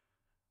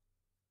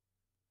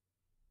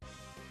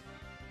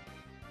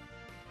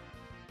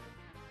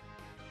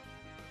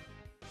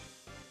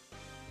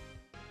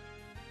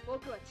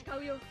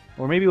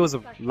 Or maybe it was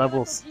a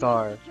level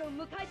star.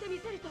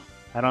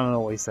 I don't know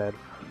what he said.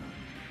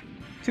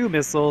 2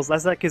 missiles.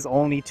 That's like his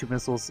only 2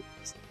 missiles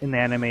in the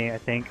anime, I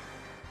think.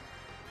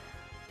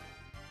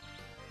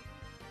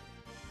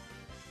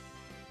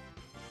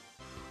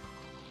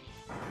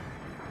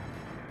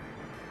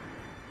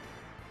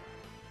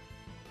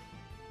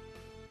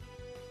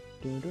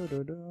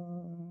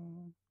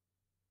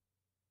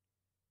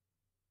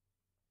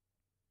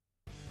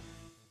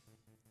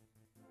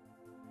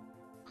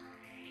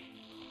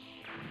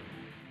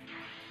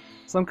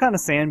 So I'm kind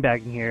of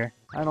sandbagging here.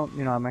 I don't,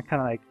 I'm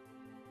kind of like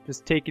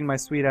just taking my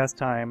sweet ass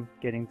time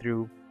getting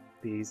through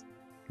these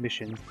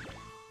missions.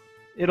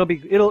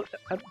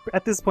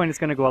 At this point it's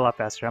gonna go a lot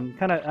faster.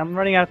 I'm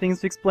running out of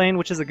things to explain,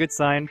 which is a good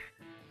sign.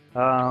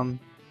 And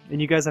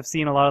you guys have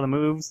seen a lot of the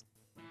moves.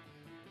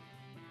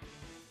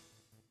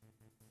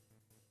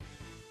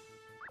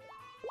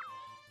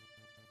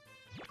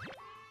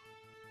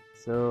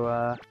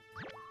 So,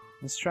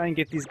 let's try and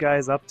get these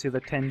guys up to the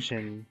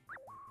tension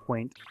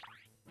point.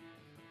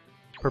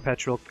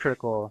 Perpetual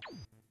critical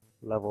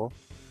level.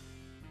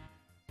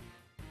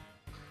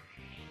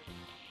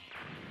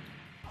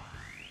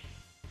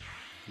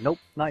 Nope,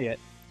 not yet.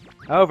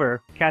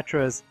 However,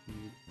 Catra's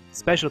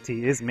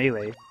specialty is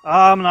melee.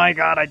 Oh my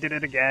god, I did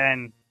it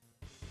again!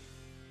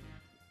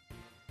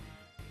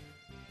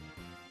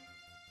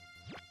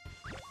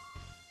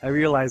 I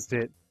realized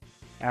it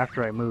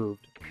after I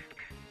moved.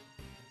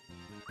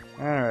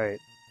 Alright,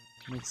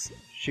 let's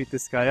shoot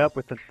this guy up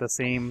with the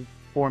same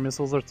 4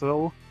 missiles or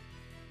so.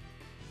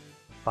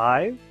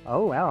 5?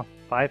 Oh wow,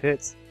 5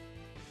 hits.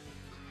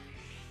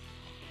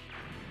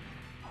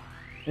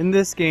 In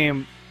this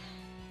game,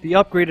 the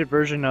upgraded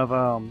version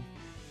of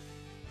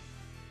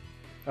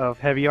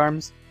heavy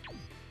arms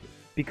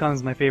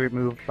becomes my favorite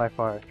move by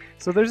far.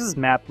 So there's this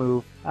map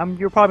move.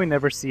 You'll probably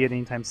never see it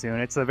anytime soon.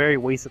 It's a very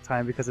waste of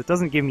time because it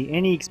doesn't give me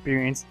any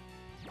experience.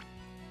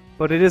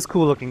 But it is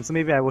cool looking, so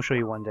maybe I will show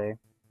you one day.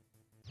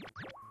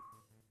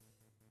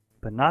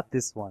 But not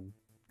this one,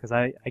 because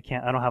I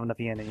don't have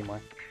enough yen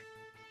anymore.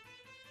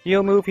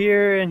 He'll move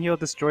here and he'll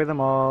destroy them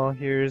all.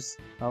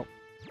 Oh,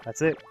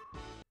 that's it.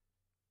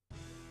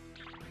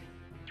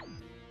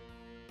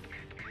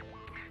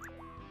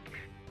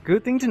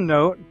 Good thing to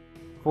note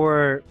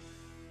for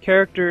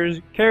character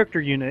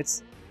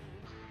units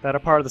that are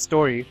part of the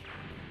story.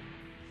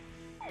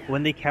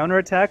 When they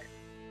counterattack,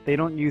 they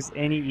don't use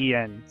any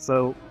EN.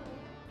 So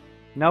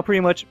now pretty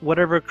much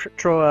whatever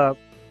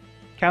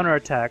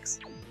counterattacks,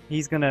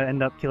 he's gonna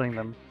end up killing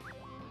them.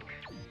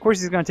 Of course,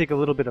 he's gonna take a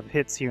little bit of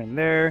hits here and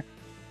there.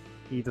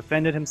 He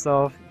defended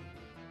himself,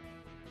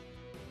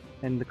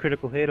 and the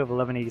critical hit of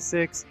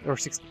 1186 or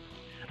 6.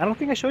 I don't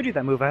think I showed you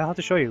that move. I'll have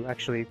to show you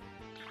actually.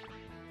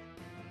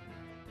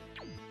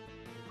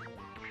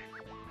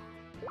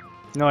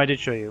 No, I did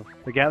show you.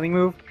 The Gatling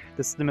move?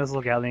 This is the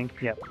missile Gatling.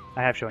 Yep,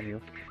 I have shown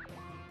you.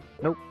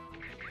 Nope.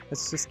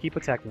 Let's just keep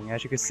attacking.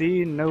 As you can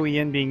see, no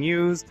EN being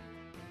used.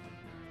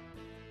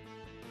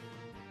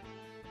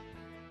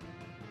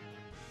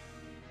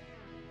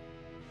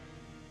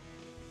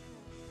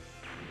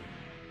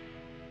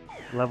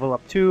 Level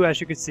up 2, as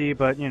you can see,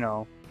 but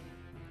and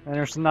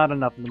there's not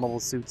enough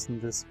mobile suits in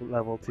this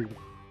level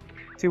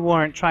to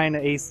warrant trying to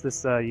ace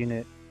this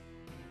unit.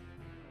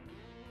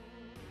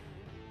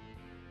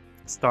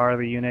 Star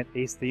the unit,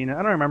 ace the unit.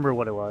 I don't remember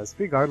what it was.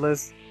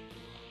 Regardless.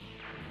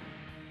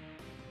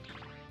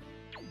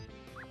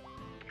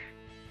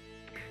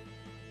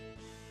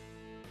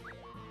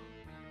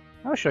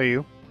 I'll show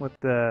you what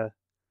the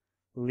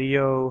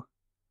Leo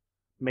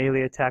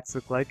melee attacks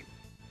look like.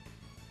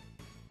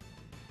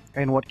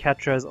 And what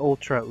Catra's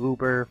Ultra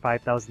Uber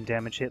 5000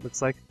 damage hit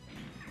looks like.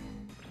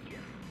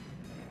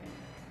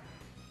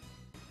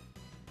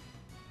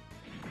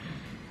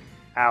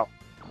 Ow.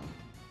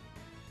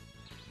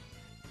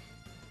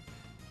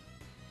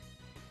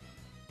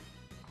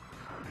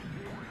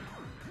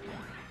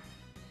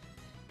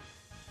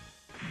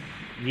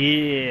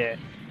 Yeah!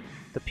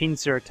 The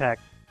pincer attack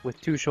with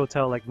 2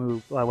 Shotel-like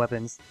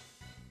weapons.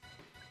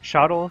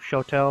 Shottle?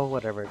 Shotel?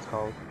 Whatever it's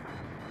called.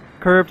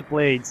 Curved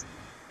blades.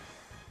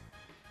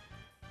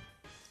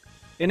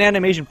 In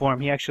animation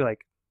form, he actually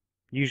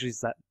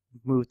uses that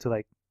move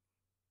to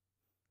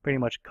pretty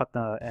much cut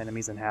the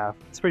enemies in half.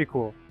 It's pretty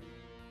cool.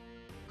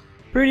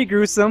 Pretty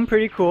gruesome,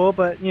 pretty cool,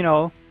 but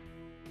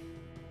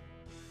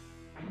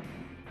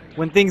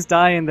when things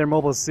die in their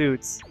mobile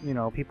suits,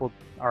 people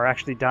are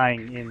actually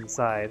dying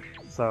inside.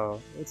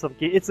 So it's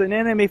an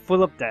anime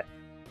full of death.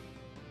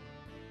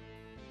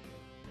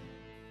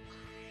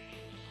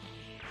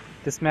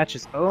 This match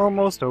is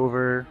almost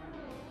over.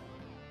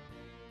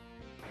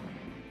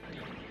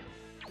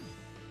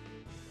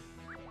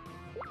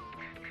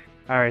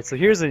 Alright, so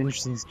here's an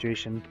interesting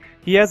situation.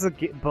 He has a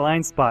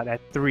blind spot at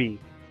 3.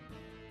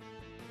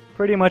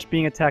 Pretty much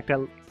being attacked at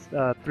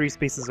 3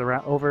 spaces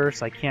around over,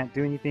 so I can't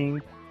do anything.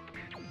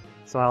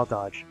 So I'll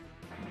dodge.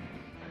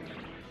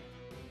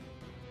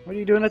 What are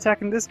you doing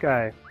attacking this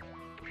guy?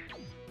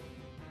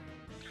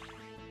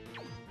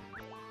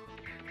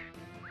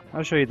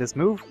 I'll show you this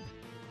move.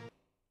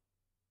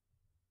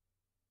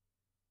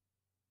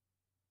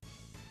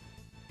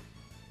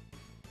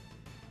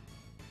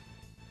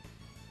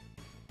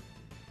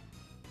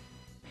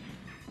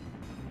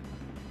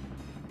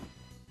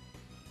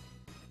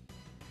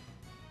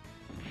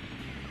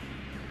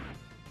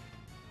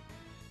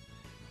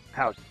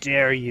 How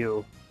dare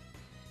you!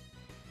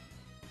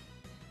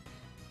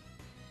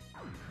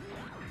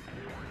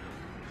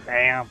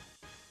 Bam!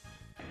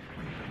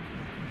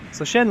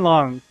 So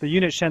Shenlong, the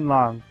unit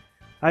Shenlong.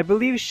 I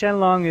believe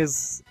Shenlong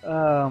is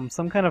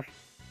some kind of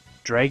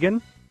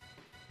dragon?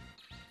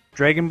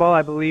 Dragon Ball,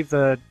 I believe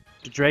the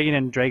dragon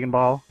in Dragon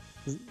Ball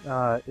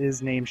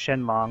is named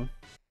Shenlong.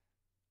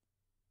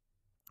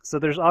 So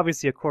there's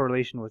obviously a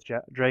correlation with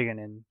dragon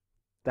in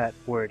that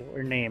word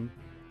or name.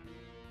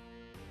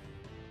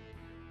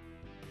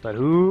 But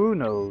who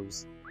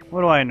knows?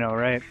 What do I know,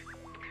 right?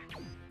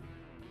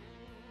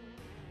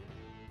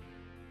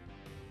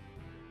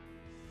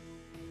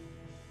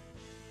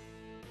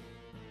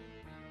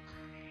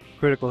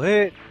 Critical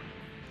hit.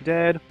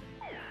 Dead.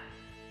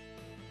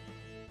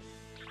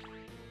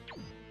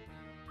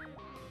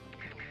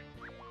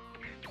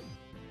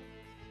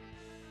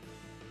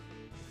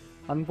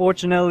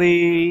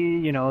 Unfortunately,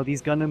 you know,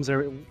 these Gundams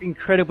are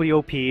incredibly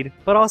OP'd,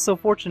 but also,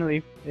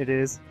 fortunately, it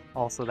is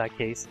also that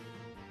case.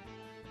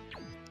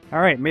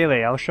 Alright,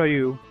 melee, I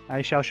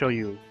shall show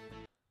you.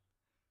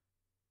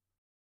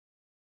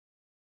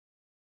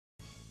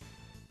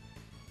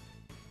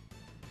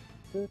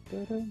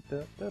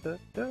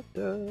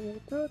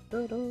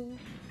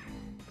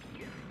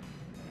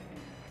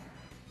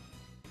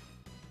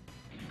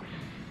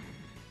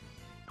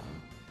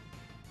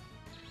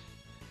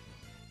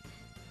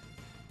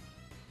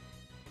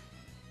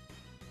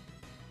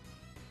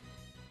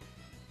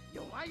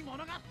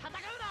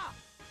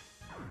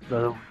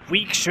 The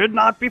weak should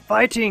not be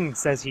fighting,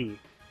 says he.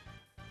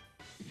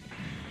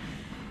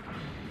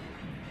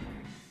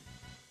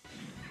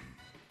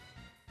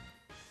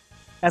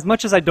 As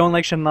much as I don't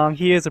like Shenlong,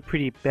 he is a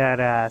pretty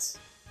badass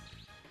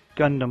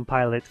Gundam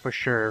pilot for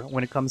sure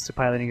when it comes to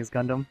piloting his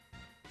Gundam.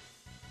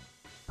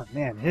 But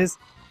man, his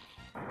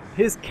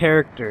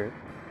character,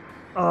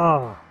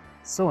 oh,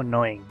 so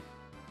annoying.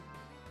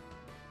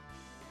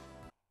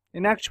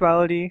 In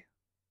actuality,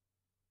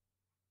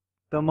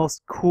 the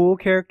most cool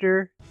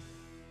character,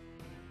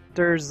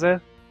 there's or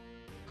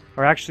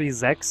actually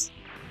Zex,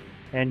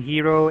 and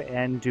Hero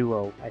and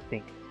Duo, I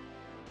think.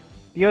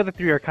 The other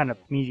 3 are kind of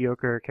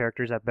mediocre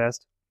characters at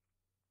best.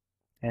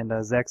 And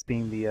Zex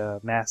being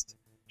the masked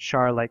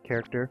Char-like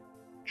character.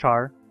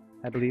 Char,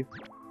 I believe.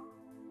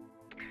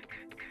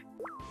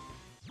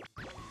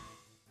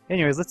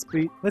 Anyways, let's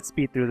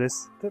speed through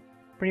this.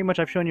 Pretty much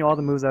I've shown you all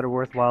the moves that are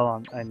worthwhile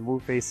on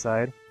Wu Fei's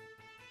side.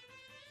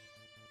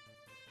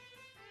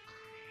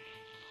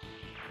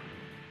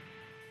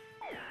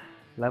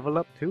 Level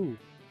up 2.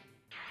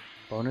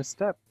 Bonus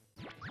step.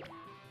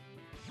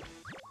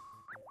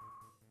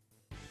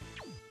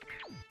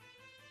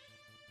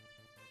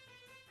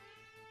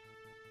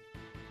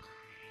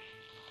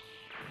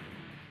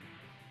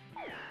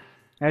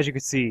 As you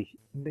can see,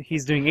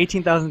 he's doing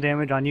 18,000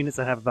 damage on units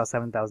that have about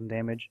 7,000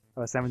 damage,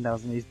 or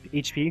 7,000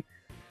 HP.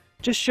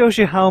 Just shows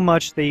you how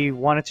much they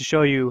wanted to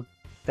show you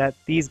that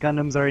these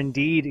Gundams are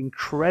indeed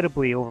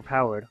incredibly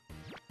overpowered.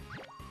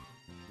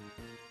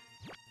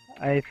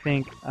 I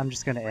think I'm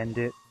just gonna end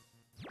it.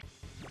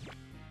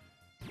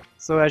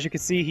 So as you can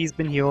see, he's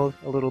been healed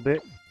a little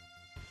bit.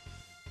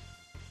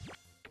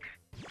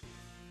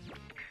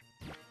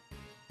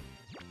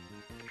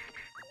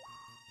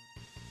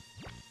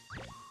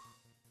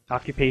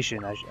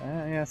 Occupation.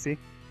 Yeah, see?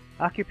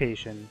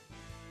 Occupation.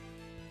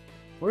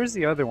 Where's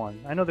the other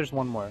one? I know there's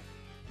one more.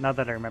 Now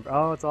that I remember.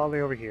 Oh, it's all the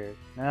way over here.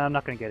 No, I'm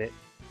not gonna get it.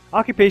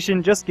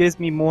 Occupation just gives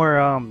me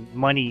more,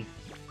 money.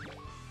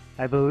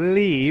 I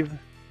believe.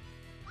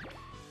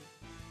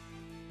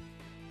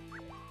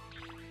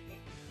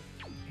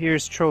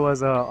 Here's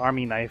Troa's,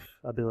 army knife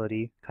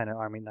ability. Kind of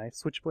army knife.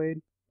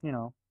 Switchblade. You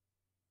know.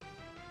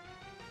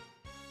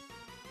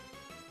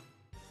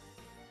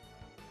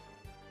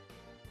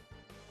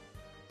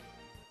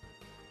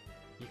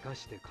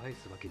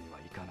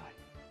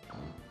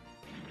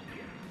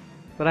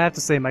 But I have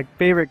to say, my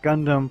favorite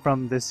Gundam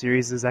from this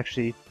series is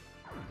actually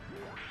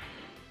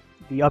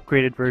the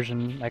upgraded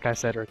version, like I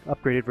said, or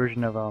upgraded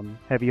version of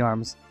Heavy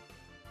Arms.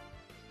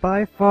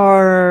 By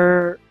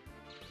far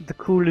the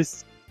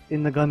coolest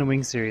in the Gundam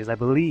Wing series, I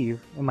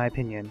believe, in my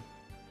opinion.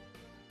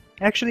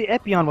 Actually,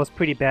 Epion was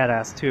pretty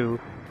badass too.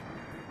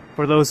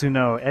 For those who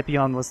know,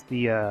 Epion was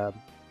the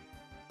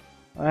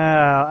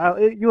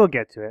you will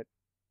get to it.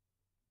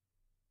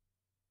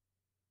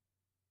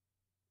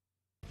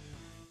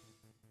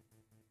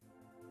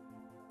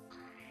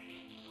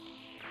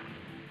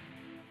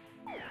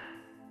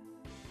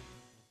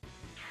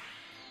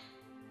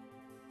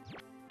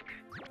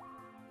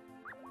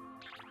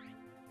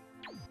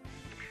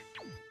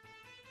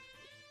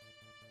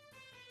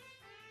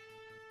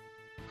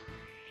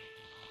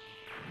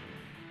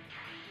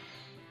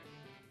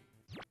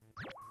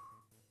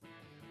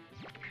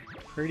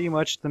 pretty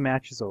much the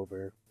match is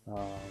over.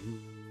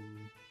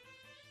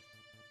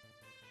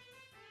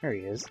 There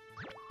he is.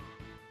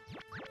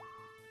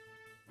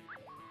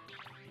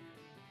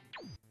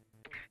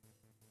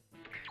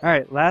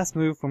 Alright, last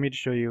move for me to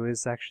show you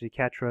is actually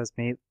Katra's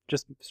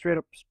just straight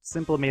up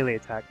simple melee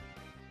attack.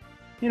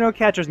 You know,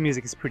 Katra's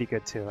music is pretty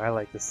good too. I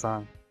like this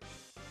song.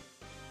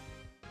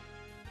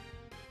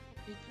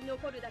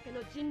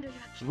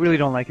 Really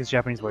don't like his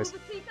Japanese voice.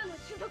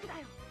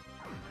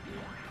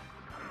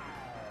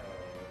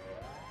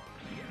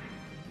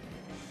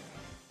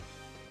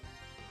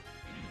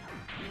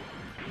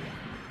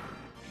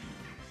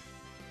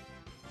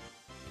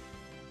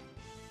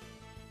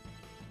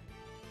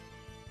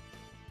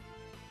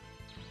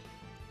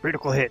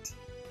 Critical hit.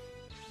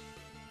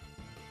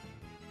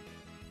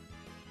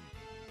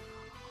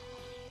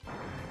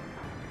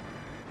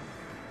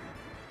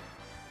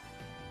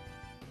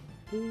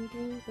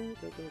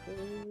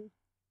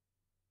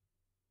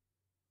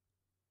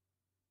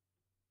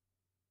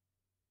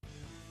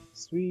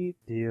 Sweet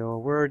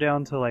deal. We're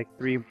down to like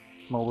 3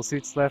 mobile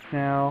suits left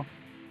now.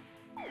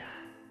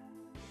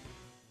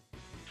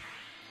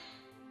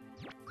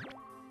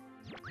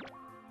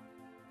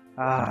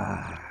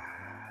 Ah,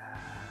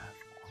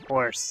 of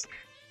course.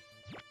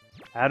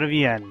 Out of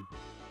yen.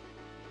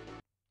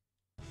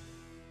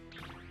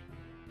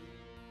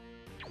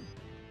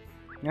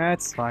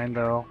 That's fine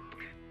though.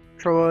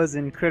 Troa's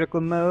in critical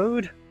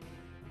mode.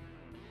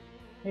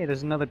 Hey,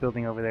 there's another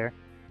building over there.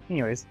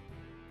 Anyways.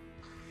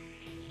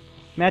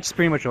 Match is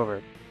pretty much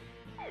over.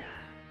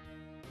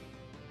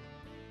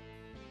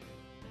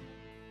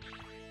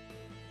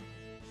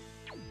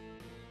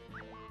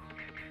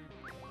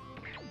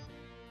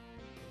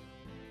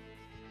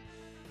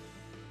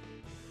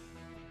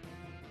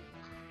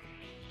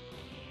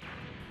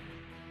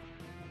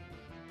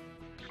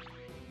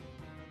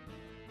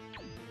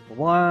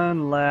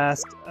 One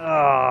last...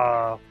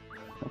 Oh.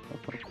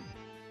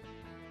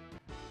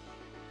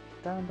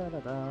 Dun, da, da,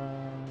 da.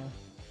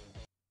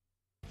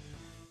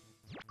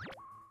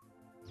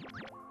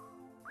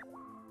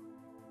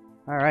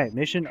 Alright,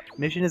 mission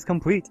is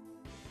complete.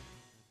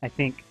 I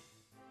think.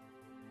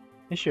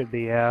 It should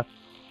be, yeah.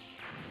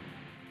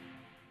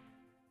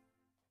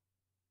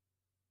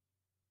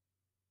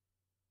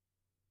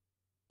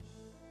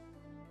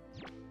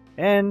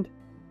 And,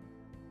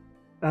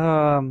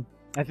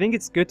 I think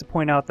it's good to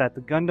point out that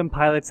the Gundam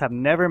pilots have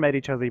never met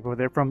each other before.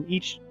 They're from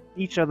each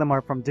of them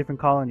are from different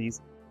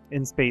colonies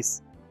in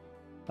space.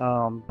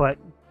 But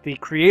the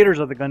creators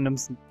of the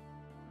Gundams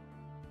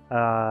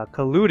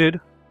colluded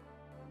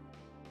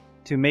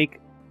to make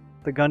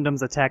the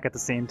Gundams attack at the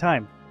same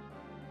time.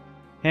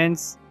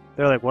 Hence,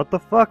 they're like, what the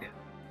fuck?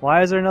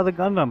 Why is there another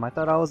Gundam? I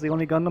thought I was the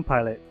only Gundam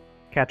pilot.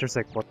 Catcher's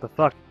like, what the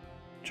fuck?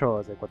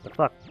 Troa's like, what the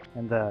fuck?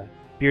 And the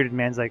bearded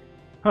man's like,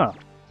 huh,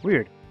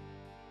 weird.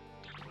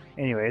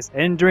 Anyways,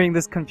 and during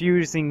this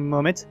confusing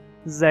moment,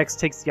 Zex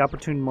takes this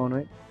opportune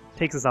moment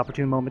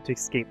to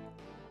escape.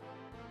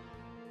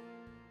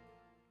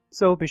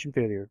 So, mission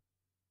failure.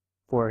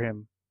 For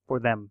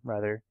them,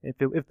 rather.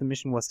 If the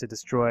mission was to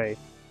destroy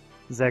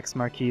Zex,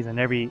 Marquise, and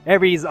every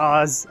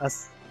Oz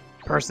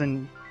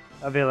person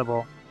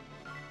available.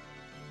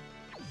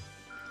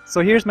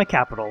 So here's my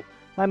capital.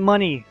 My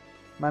monies.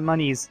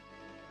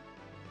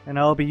 And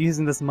I'll be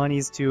using this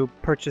monies to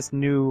purchase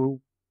new,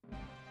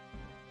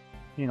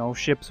 you know,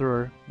 ships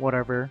or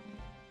whatever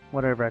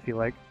I feel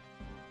like.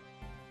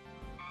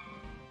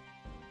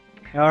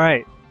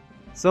 Alright,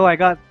 so I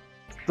got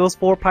those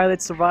 4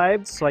 pilots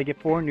survived, so I get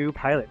 4 new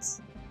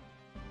pilots.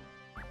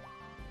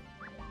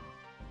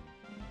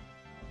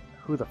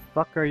 Who the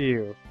fuck are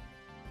you?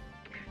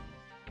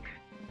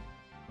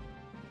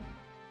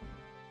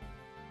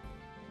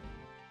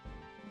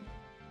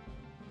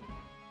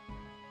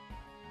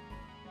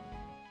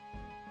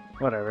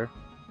 Whatever.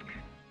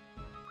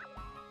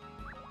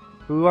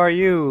 Who are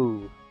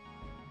you?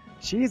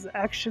 She's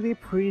actually a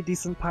pretty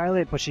decent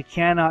pilot, but she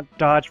cannot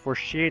dodge for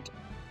shit.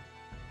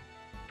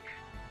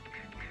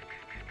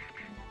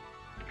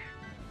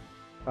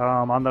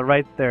 On the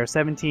right there,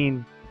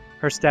 17,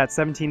 her stats,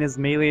 17 is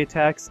melee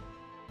attacks,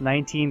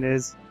 19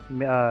 is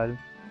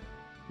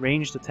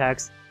ranged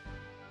attacks,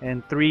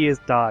 and 3 is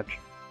dodge.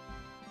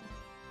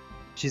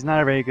 She's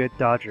not a very good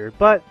dodger,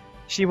 but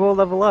she will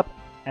level up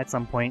at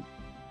some point.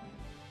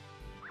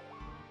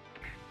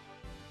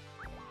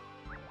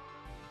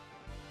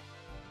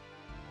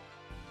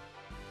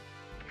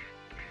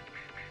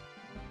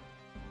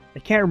 I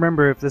can't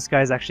remember if this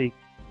guy's actually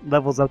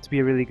levels up to be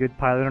a really good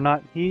pilot or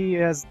not. He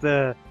has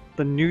the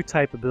new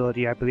type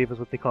ability, I believe is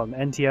what they call it,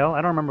 NTL.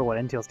 I don't remember what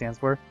NTL stands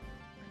for.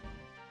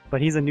 But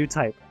he's a new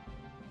type.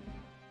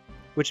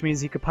 Which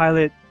means he could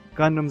pilot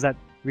Gundams that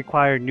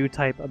require new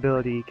type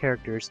ability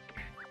characters.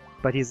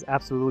 But he's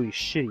absolutely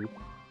shitty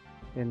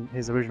in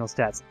his original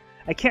stats.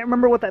 I can't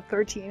remember what that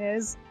 13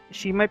 is.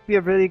 She might be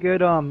a really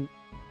good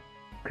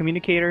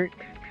communicator.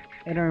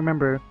 I don't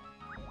remember.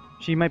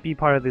 She might be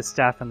part of the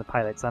staff and the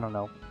pilots, I don't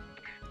know.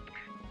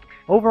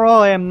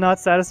 Overall, I am not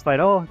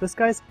satisfied. Oh, this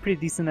guy's pretty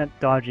decent at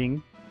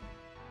dodging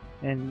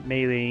and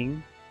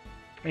meleeing.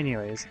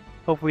 Anyways,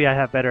 hopefully I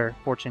have better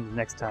fortune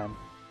next time.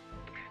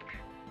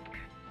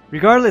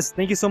 Regardless,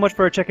 thank you so much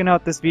for checking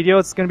out this video.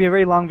 It's going to be a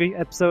very long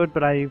episode,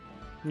 but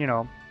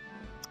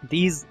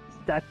these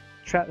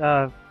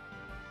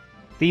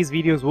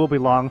videos will be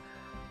long.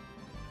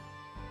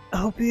 I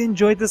hope you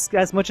enjoyed this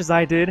as much as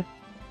I did.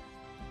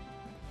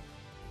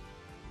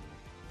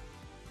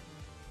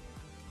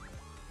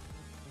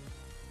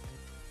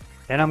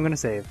 And I'm going to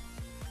save.